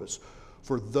purpose.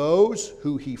 For those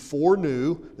who He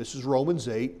foreknew, this is Romans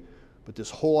 8, but this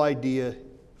whole idea,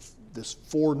 this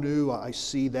foreknew, I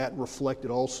see that reflected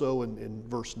also in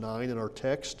verse 9 in our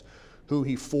text. Who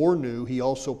He foreknew, He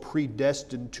also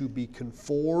predestined to be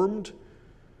conformed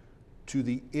to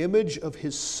the image of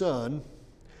His Son,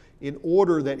 in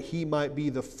order that He might be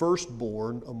the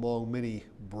firstborn among many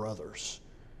brothers.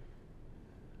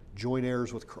 Joint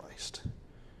heirs with Christ.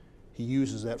 He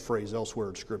uses that phrase elsewhere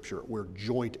in Scripture. We're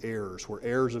joint heirs. We're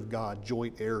heirs of God,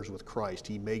 joint heirs with Christ.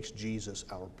 He makes Jesus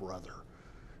our brother.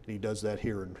 And He does that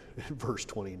here in verse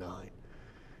 29.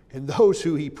 And those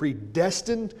who He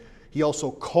predestined, He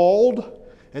also called.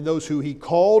 And those who He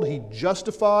called, He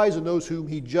justifies. And those whom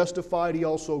He justified, He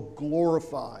also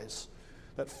glorifies.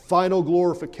 That final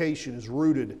glorification is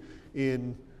rooted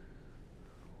in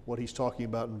what He's talking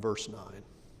about in verse 9.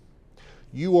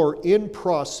 You are in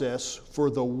process for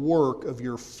the work of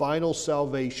your final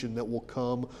salvation that will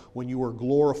come when you are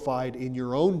glorified in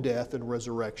your own death and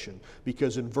resurrection.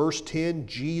 Because in verse 10,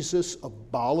 Jesus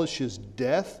abolishes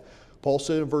death. Paul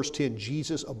said in verse 10,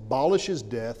 Jesus abolishes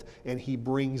death and He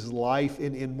brings life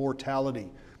and immortality.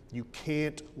 You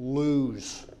can't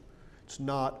lose. It's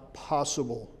not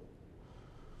possible.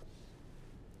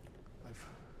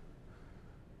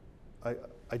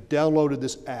 I downloaded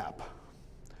this app.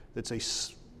 It's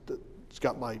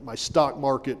got my stock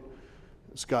market.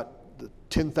 It's got the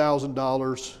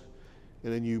 $10,000,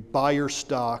 and then you buy your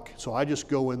stock. So I just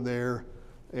go in there,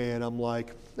 and I'm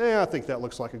like, I think that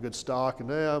looks like a good stock,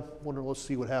 and I wonder, let's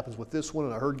see what happens with this one.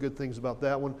 And I heard good things about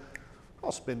that one.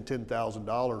 I'll spend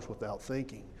 $10,000 without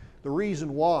thinking. The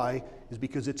reason why is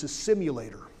because it's a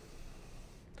simulator.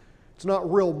 It's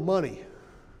not real money.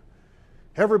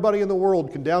 Everybody in the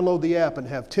world can download the app and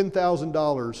have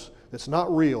 $10,000 that's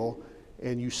not real,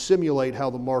 and you simulate how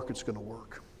the market's going to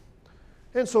work.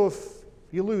 And so if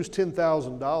you lose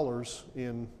 $10,000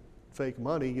 in fake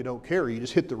money, you don't care. You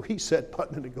just hit the reset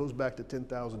button and it goes back to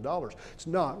 $10,000. It's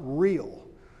not real.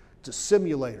 It's a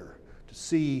simulator to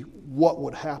see what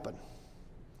would happen.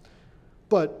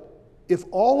 But if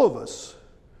all of us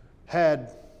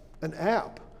had an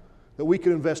app that we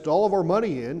could invest all of our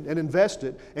money in and invest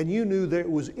it, and you knew that it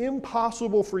was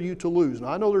impossible for you to lose. Now,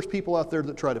 I know there's people out there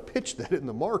that try to pitch that in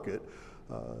the market,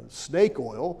 snake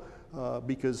oil,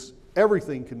 because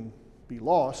everything can be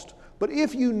lost. But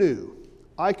if you knew,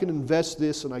 I can invest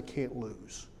this and I can't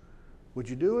lose, would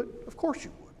you do it? Of course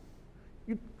you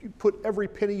would. You'd put every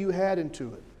penny you had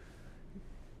into it.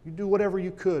 You'd do whatever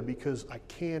you could because I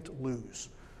can't lose.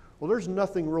 Well, there's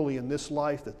nothing really in this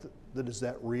life that is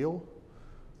that real.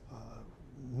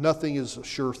 Nothing is a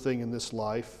sure thing in this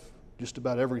life. Just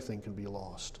about everything can be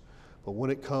lost. But when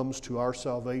it comes to our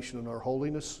salvation and our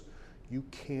holiness, you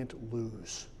can't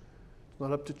lose. It's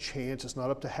not up to chance. It's not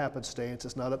up to happenstance.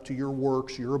 It's not up to your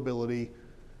works, your ability.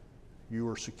 You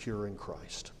are secure in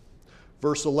Christ.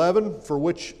 Verse 11, for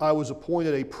which I was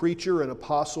appointed a preacher, an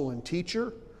apostle, and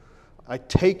teacher. I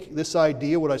take this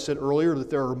idea, what I said earlier, that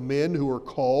there are men who are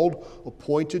called,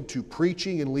 appointed to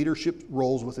preaching and leadership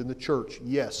roles within the church.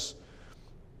 Yes.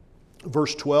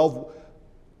 Verse 12,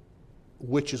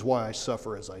 which is why I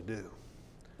suffer as I do.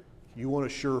 You want a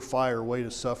surefire way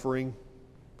to suffering?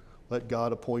 Let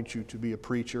God appoint you to be a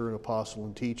preacher, an apostle,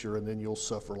 and teacher, and then you'll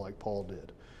suffer like Paul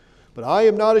did. But I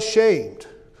am not ashamed,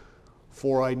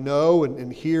 for I know,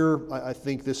 and here I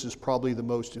think this is probably the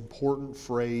most important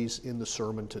phrase in the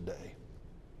sermon today.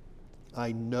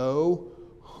 I know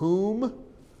whom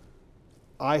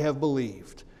I have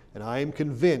believed, and I am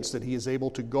convinced that he is able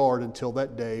to guard until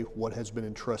that day what has been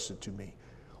entrusted to me.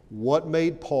 What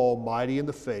made Paul mighty in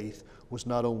the faith was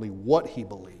not only what he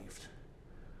believed,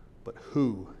 but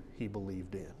who he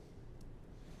believed in.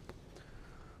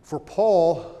 For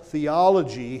Paul,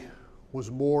 theology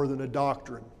was more than a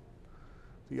doctrine.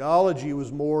 Theology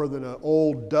was more than an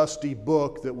old dusty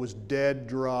book that was dead,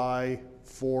 dry,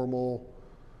 formal,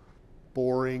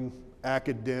 boring,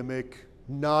 academic,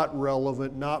 not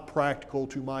relevant, not practical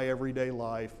to my everyday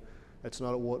life. That's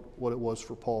not what it was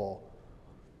for Paul.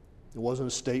 It wasn't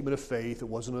a statement of faith. It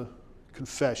wasn't a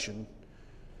confession.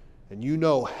 And you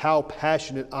know how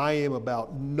passionate I am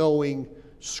about knowing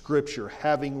Scripture,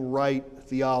 having right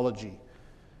theology.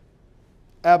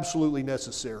 Absolutely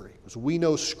necessary. Because we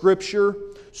know Scripture,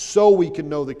 so we can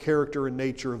know the character and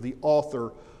nature of the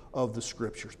author of the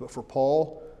Scriptures. But for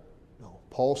Paul, no.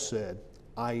 Paul said,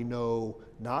 I know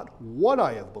not what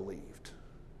I have believed.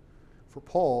 For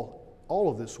Paul, all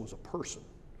of this was a person.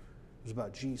 It was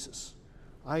about Jesus.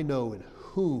 I know in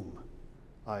whom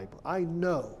I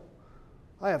know.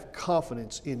 I have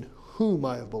confidence in whom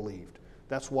I have believed.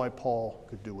 That's why Paul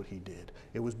could do what he did.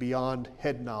 It was beyond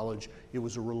head knowledge. It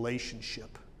was a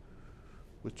relationship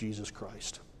with Jesus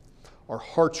Christ. Our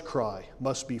heart's cry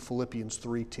must be Philippians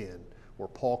 3:10, where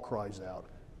Paul cries out,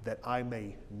 that I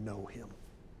may know him.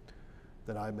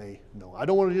 That I may know. I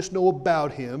don't want to just know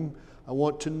about him. I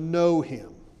want to know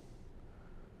him.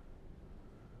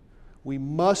 We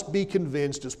must be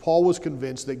convinced, as Paul was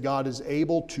convinced, that God is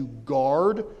able to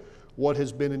guard what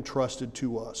has been entrusted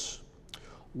to us.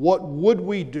 What would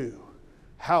we do?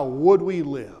 How would we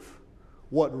live?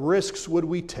 What risks would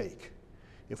we take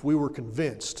if we were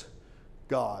convinced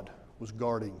God was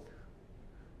guarding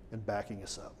and backing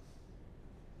us up?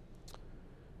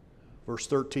 Verse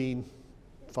 13,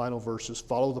 final verses.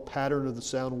 Follow the pattern of the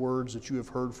sound words that you have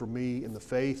heard from me in the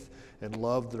faith and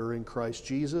love that are in Christ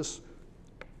Jesus.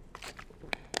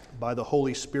 By the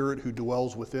Holy Spirit who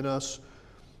dwells within us,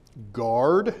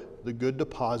 guard the good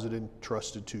deposit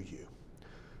entrusted to you.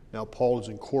 Now Paul is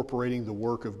incorporating the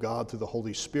work of God through the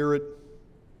Holy Spirit.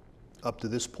 Up to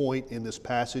this point in this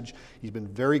passage, he's been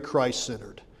very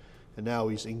Christ-centered. And now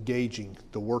he's engaging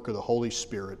the work of the Holy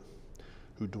Spirit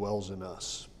who dwells in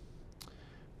us.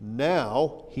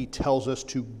 Now he tells us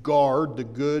to guard the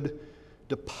good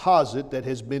deposit that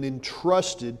has been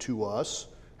entrusted to us.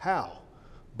 How?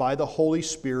 By the Holy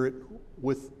Spirit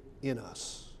within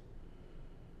us.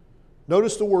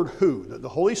 Notice the word who. The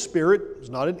Holy Spirit is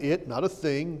not an it, not a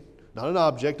thing, not an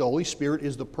object. The Holy Spirit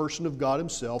is the person of God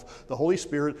himself. The Holy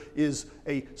Spirit is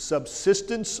a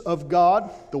subsistence of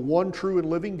God, the one true and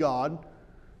living God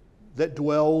that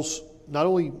dwells, not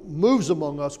only moves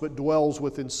among us, but dwells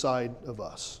within inside of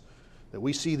us. That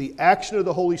we see the action of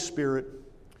the Holy Spirit.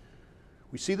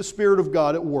 We see the Spirit of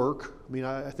God at work.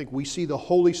 I think we see the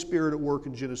Holy Spirit at work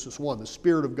in Genesis 1. The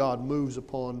Spirit of God moves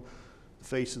upon the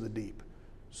face of the deep.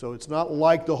 So it's not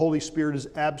like the Holy Spirit is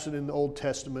absent in the Old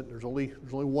Testament. There's only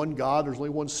one God, there's only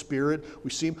one Spirit. We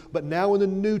see him. But now in the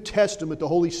New Testament, the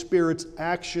Holy Spirit's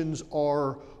actions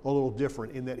are a little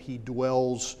different in that he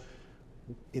dwells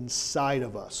inside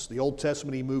of us. The Old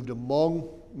Testament, he moved among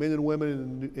men and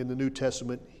women. In the New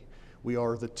Testament, we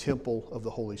are the temple of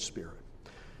the Holy Spirit.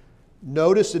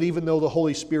 Notice that even though the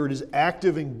Holy Spirit is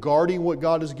active in guarding what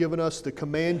God has given us, the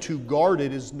command to guard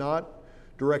it is not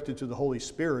directed to the Holy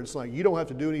Spirit. It's like you don't have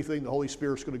to do anything. The Holy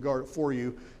Spirit's going to guard it for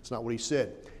you. It's not what he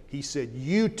said. He said,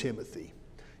 you, Timothy,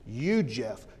 you,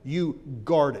 Jeff, you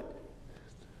guard it.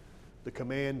 The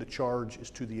command, the charge is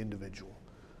to the individual.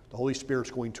 The Holy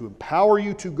Spirit's going to empower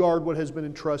you to guard what has been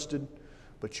entrusted,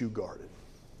 but you guard it.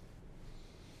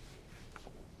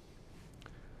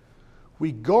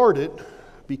 We guard it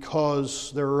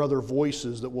because there are other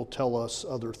voices that will tell us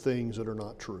other things that are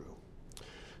not true.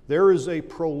 There is a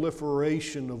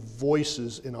proliferation of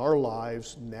voices in our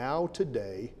lives now,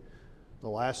 today, the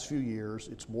last few years.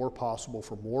 It's more possible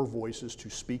for more voices to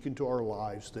speak into our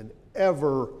lives than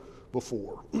ever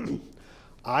before.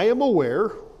 I am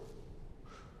aware,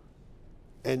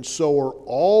 and so are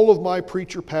all of my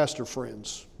preacher-pastor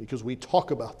friends, because we talk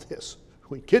about this.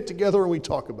 We get together and we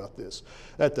talk about this,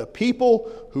 that the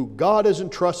people who God has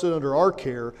entrusted under our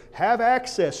care have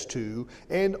access to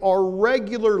and are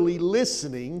regularly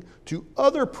listening to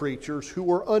other preachers who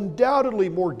are undoubtedly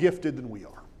more gifted than we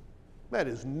are. That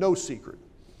is no secret.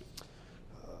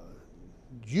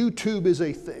 YouTube is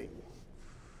a thing.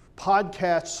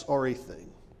 Podcasts are a thing.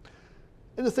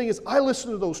 And the thing is, I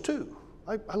listen to those too.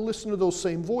 I listen to those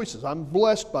same voices. I'm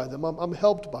blessed by them. I'm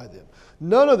helped by them.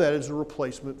 None of that is a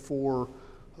replacement for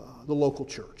the local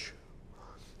church.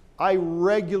 I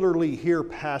regularly hear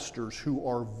pastors who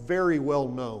are very well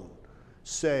known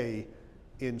say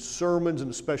in sermons and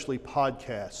especially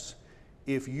podcasts,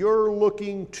 if you're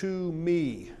looking to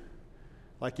me,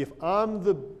 like if I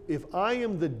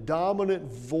am the dominant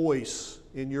voice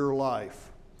in your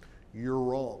life, you're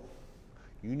wrong.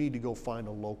 You need to go find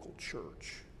a local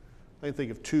church. I can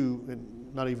think of two,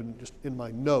 and not even just in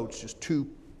my notes, just two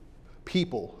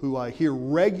people who I hear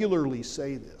regularly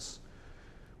say this.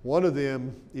 One of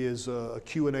them is a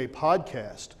Q&A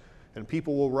podcast, and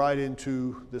people will write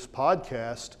into this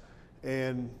podcast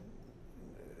and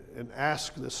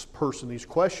ask this person these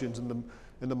questions, and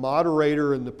the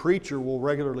moderator and the preacher will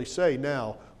regularly say,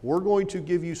 now, we're going to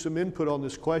give you some input on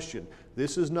this question.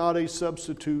 This is not a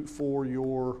substitute for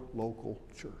your local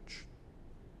church.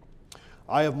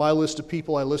 I have my list of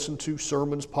people I listen to,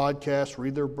 sermons, podcasts,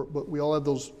 read their book, but we all have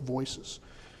those voices.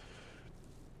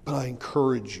 But I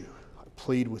encourage you, I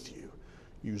plead with you,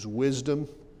 use wisdom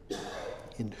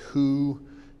in who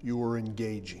you are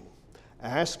engaging.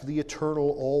 Ask the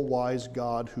eternal, all-wise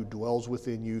God who dwells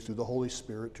within you through the Holy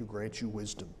Spirit to grant you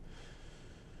wisdom.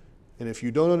 And if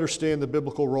you don't understand the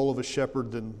biblical role of a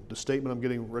shepherd, then the statement I'm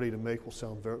getting ready to make will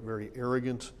sound very, very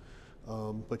arrogant,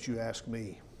 but you ask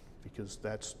me, because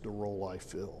that's the role I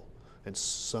fill, and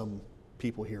some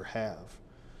people here have.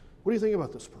 What do you think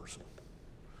about this person?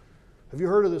 Have you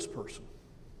heard of this person?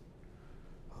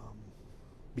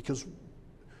 Because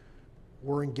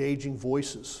we're engaging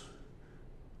voices,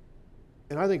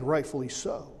 and I think rightfully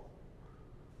so.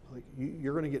 Like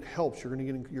you're going to get helps. You're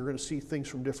going to see things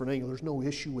from different angles. There's no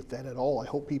issue with that at all. I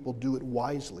hope people do it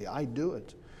wisely. I do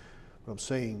it, but I'm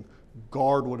saying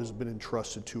guard what has been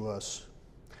entrusted to us.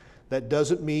 That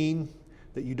doesn't mean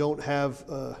that you don't have,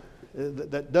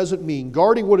 that doesn't mean,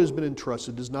 guarding what has been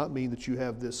entrusted does not mean that you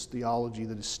have this theology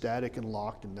that is static and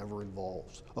locked and never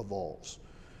evolves.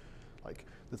 Like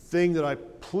the thing that I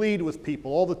plead with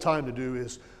people all the time to do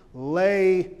is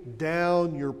lay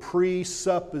down your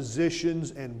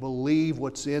presuppositions and believe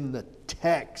what's in the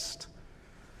text.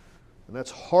 And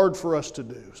that's hard for us to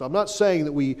do. So I'm not saying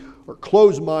that we are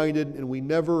closed-minded and we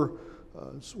never...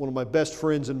 one of my best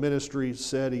friends in ministry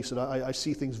said, he said, I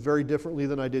see things very differently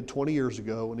than I did 20 years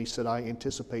ago. And he said, I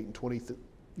anticipate in 20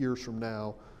 years from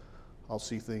now, I'll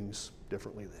see things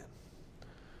differently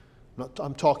then.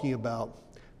 I'm talking about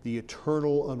the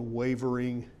eternal,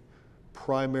 unwavering,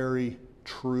 primary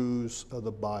truths of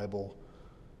the Bible.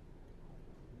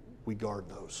 We guard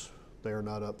those. They are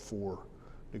not up for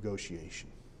negotiation.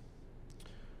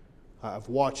 I've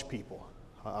watched people.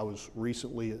 I was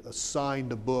recently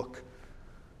assigned a book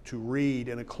to read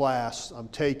in a class I'm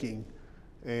taking,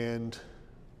 and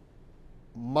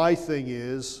my thing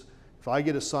is, if I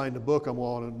get assigned a book, I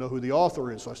want to know who the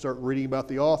author is, so I start reading about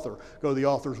the author, go to the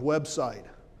author's website.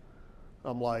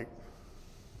 I'm like,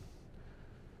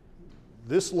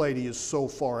 this lady is so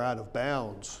far out of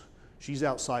bounds, she's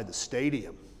outside the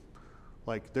stadium.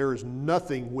 Like there is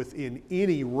nothing within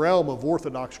any realm of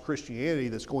Orthodox Christianity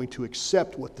that's going to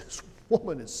accept what this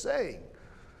woman is saying.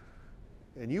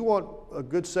 And you want a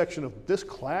good section of this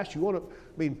class, you want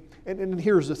to, and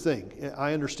here's the thing.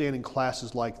 I understand in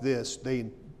classes like this, they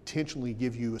intentionally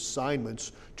give you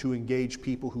assignments to engage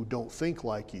people who don't think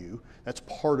like you. That's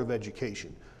part of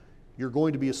education. You're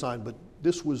going to be assigned, but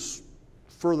this was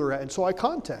further out. And so I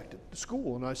contacted the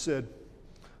school and I said,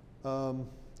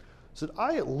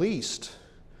 I at least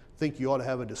think you ought to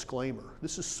have a disclaimer.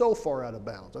 This is so far out of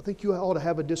bounds. I think you ought to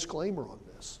have a disclaimer on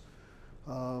this.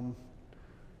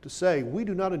 To say, we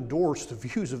do not endorse the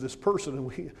views of this person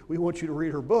and we want you to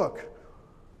read her book.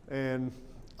 And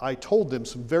I told them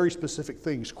some very specific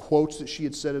things, quotes that she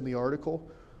had said in the article,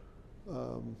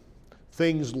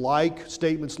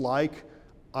 statements like,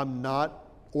 I'm not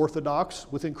orthodox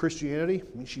within Christianity.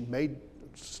 I mean, she made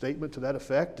a statement to that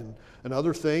effect and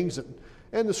other things.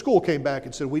 And the school came back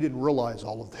and said, we didn't realize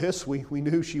all of this. We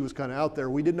knew she was kind of out there.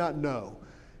 We did not know.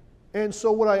 And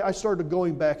so I started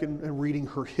going back and reading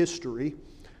her history.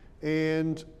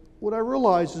 And what I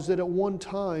realized is that at one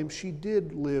time she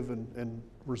did live and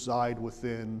reside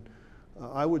within,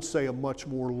 I would say, a much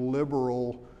more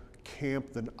liberal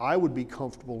camp than I would be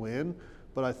comfortable in.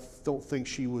 But I don't think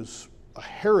she was a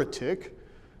heretic.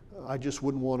 I just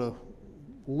wouldn't want to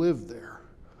live there.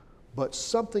 But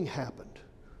something happened.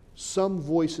 Some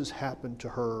voices happened to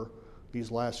her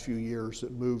these last few years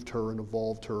that moved her and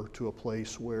evolved her to a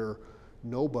place where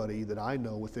nobody that I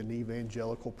know within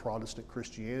evangelical Protestant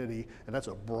Christianity, and that's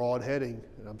a broad heading,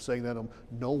 and I'm saying that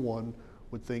no one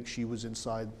would think she was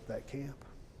inside that camp.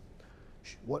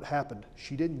 What happened?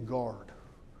 She didn't guard.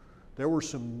 There were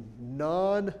some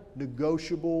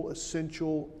non-negotiable,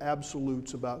 essential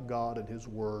absolutes about God and His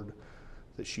Word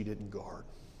that she didn't guard.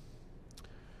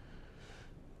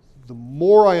 The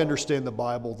more I understand the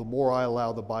Bible, the more I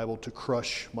allow the Bible to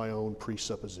crush my own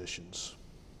presuppositions.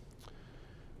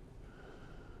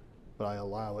 But I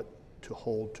allow it to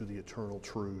hold to the eternal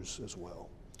truths as well.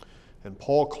 And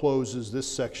Paul closes this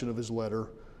section of his letter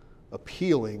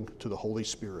appealing to the Holy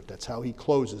Spirit. That's how he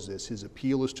closes this. His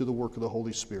appeal is to the work of the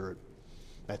Holy Spirit.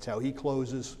 That's how he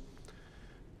closes,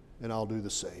 and I'll do the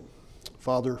same.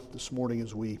 Father, this morning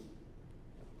as we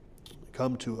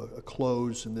come to a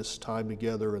close in this time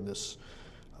together and this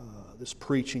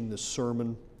preaching, this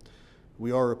sermon,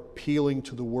 we are appealing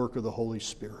to the work of the Holy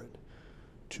Spirit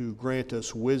to grant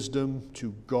us wisdom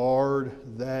to guard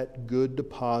that good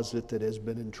deposit that has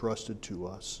been entrusted to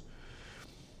us.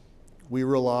 We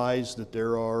realize that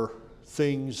there are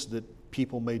things that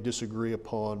people may disagree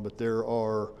upon, but there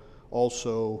are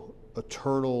also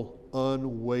eternal,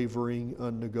 unwavering,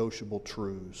 unnegotiable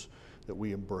truths that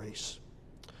we embrace.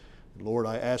 Lord,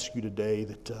 I ask you today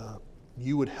that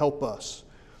you would help us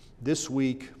this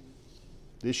week,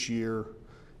 this year,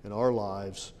 in our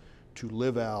lives to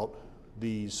live out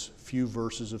these few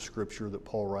verses of Scripture that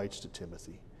Paul writes to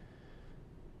Timothy.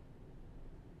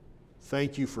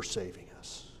 Thank you for saving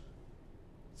us.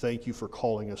 Thank you for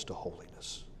calling us to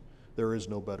holiness. There is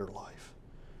no better life.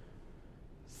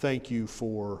 Thank you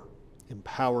for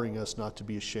empowering us not to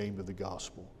be ashamed of the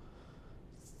gospel.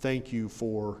 Thank you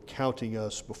for counting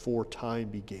us before time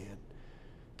began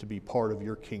to be part of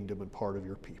your kingdom and part of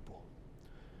your people.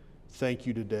 Thank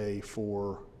you today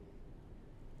for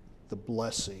the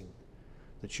blessing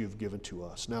that you've given to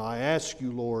us. Now I ask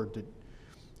you, Lord, that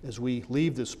as we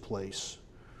leave this place,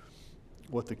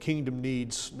 what the kingdom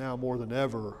needs now more than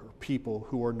ever are people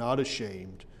who are not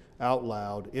ashamed, out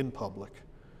loud, in public,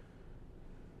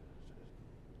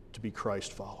 to be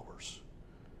Christ followers,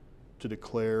 to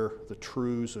declare the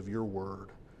truths of your word,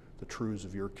 the truths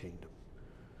of your kingdom,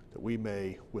 that we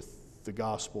may, with the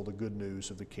gospel, the good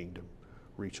news of the kingdom,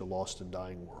 reach a lost and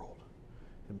dying world.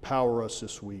 Empower us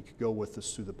this week. Go with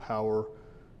us through the power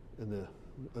and the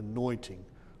anointing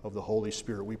of the Holy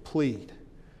Spirit. We plead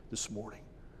this morning,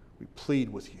 we plead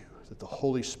with you that the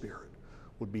Holy Spirit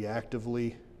would be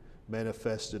actively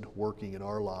manifested, working in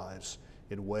our lives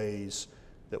in ways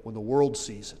that when the world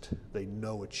sees it, they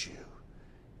know it's you.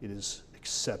 It is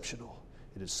exceptional.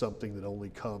 It is something that only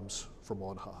comes from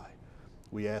on high.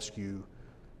 We ask you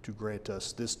to grant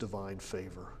us this divine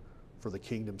favor for the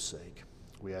kingdom's sake.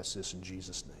 We ask this in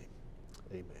Jesus' name.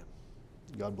 Amen.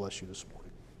 God bless you this morning.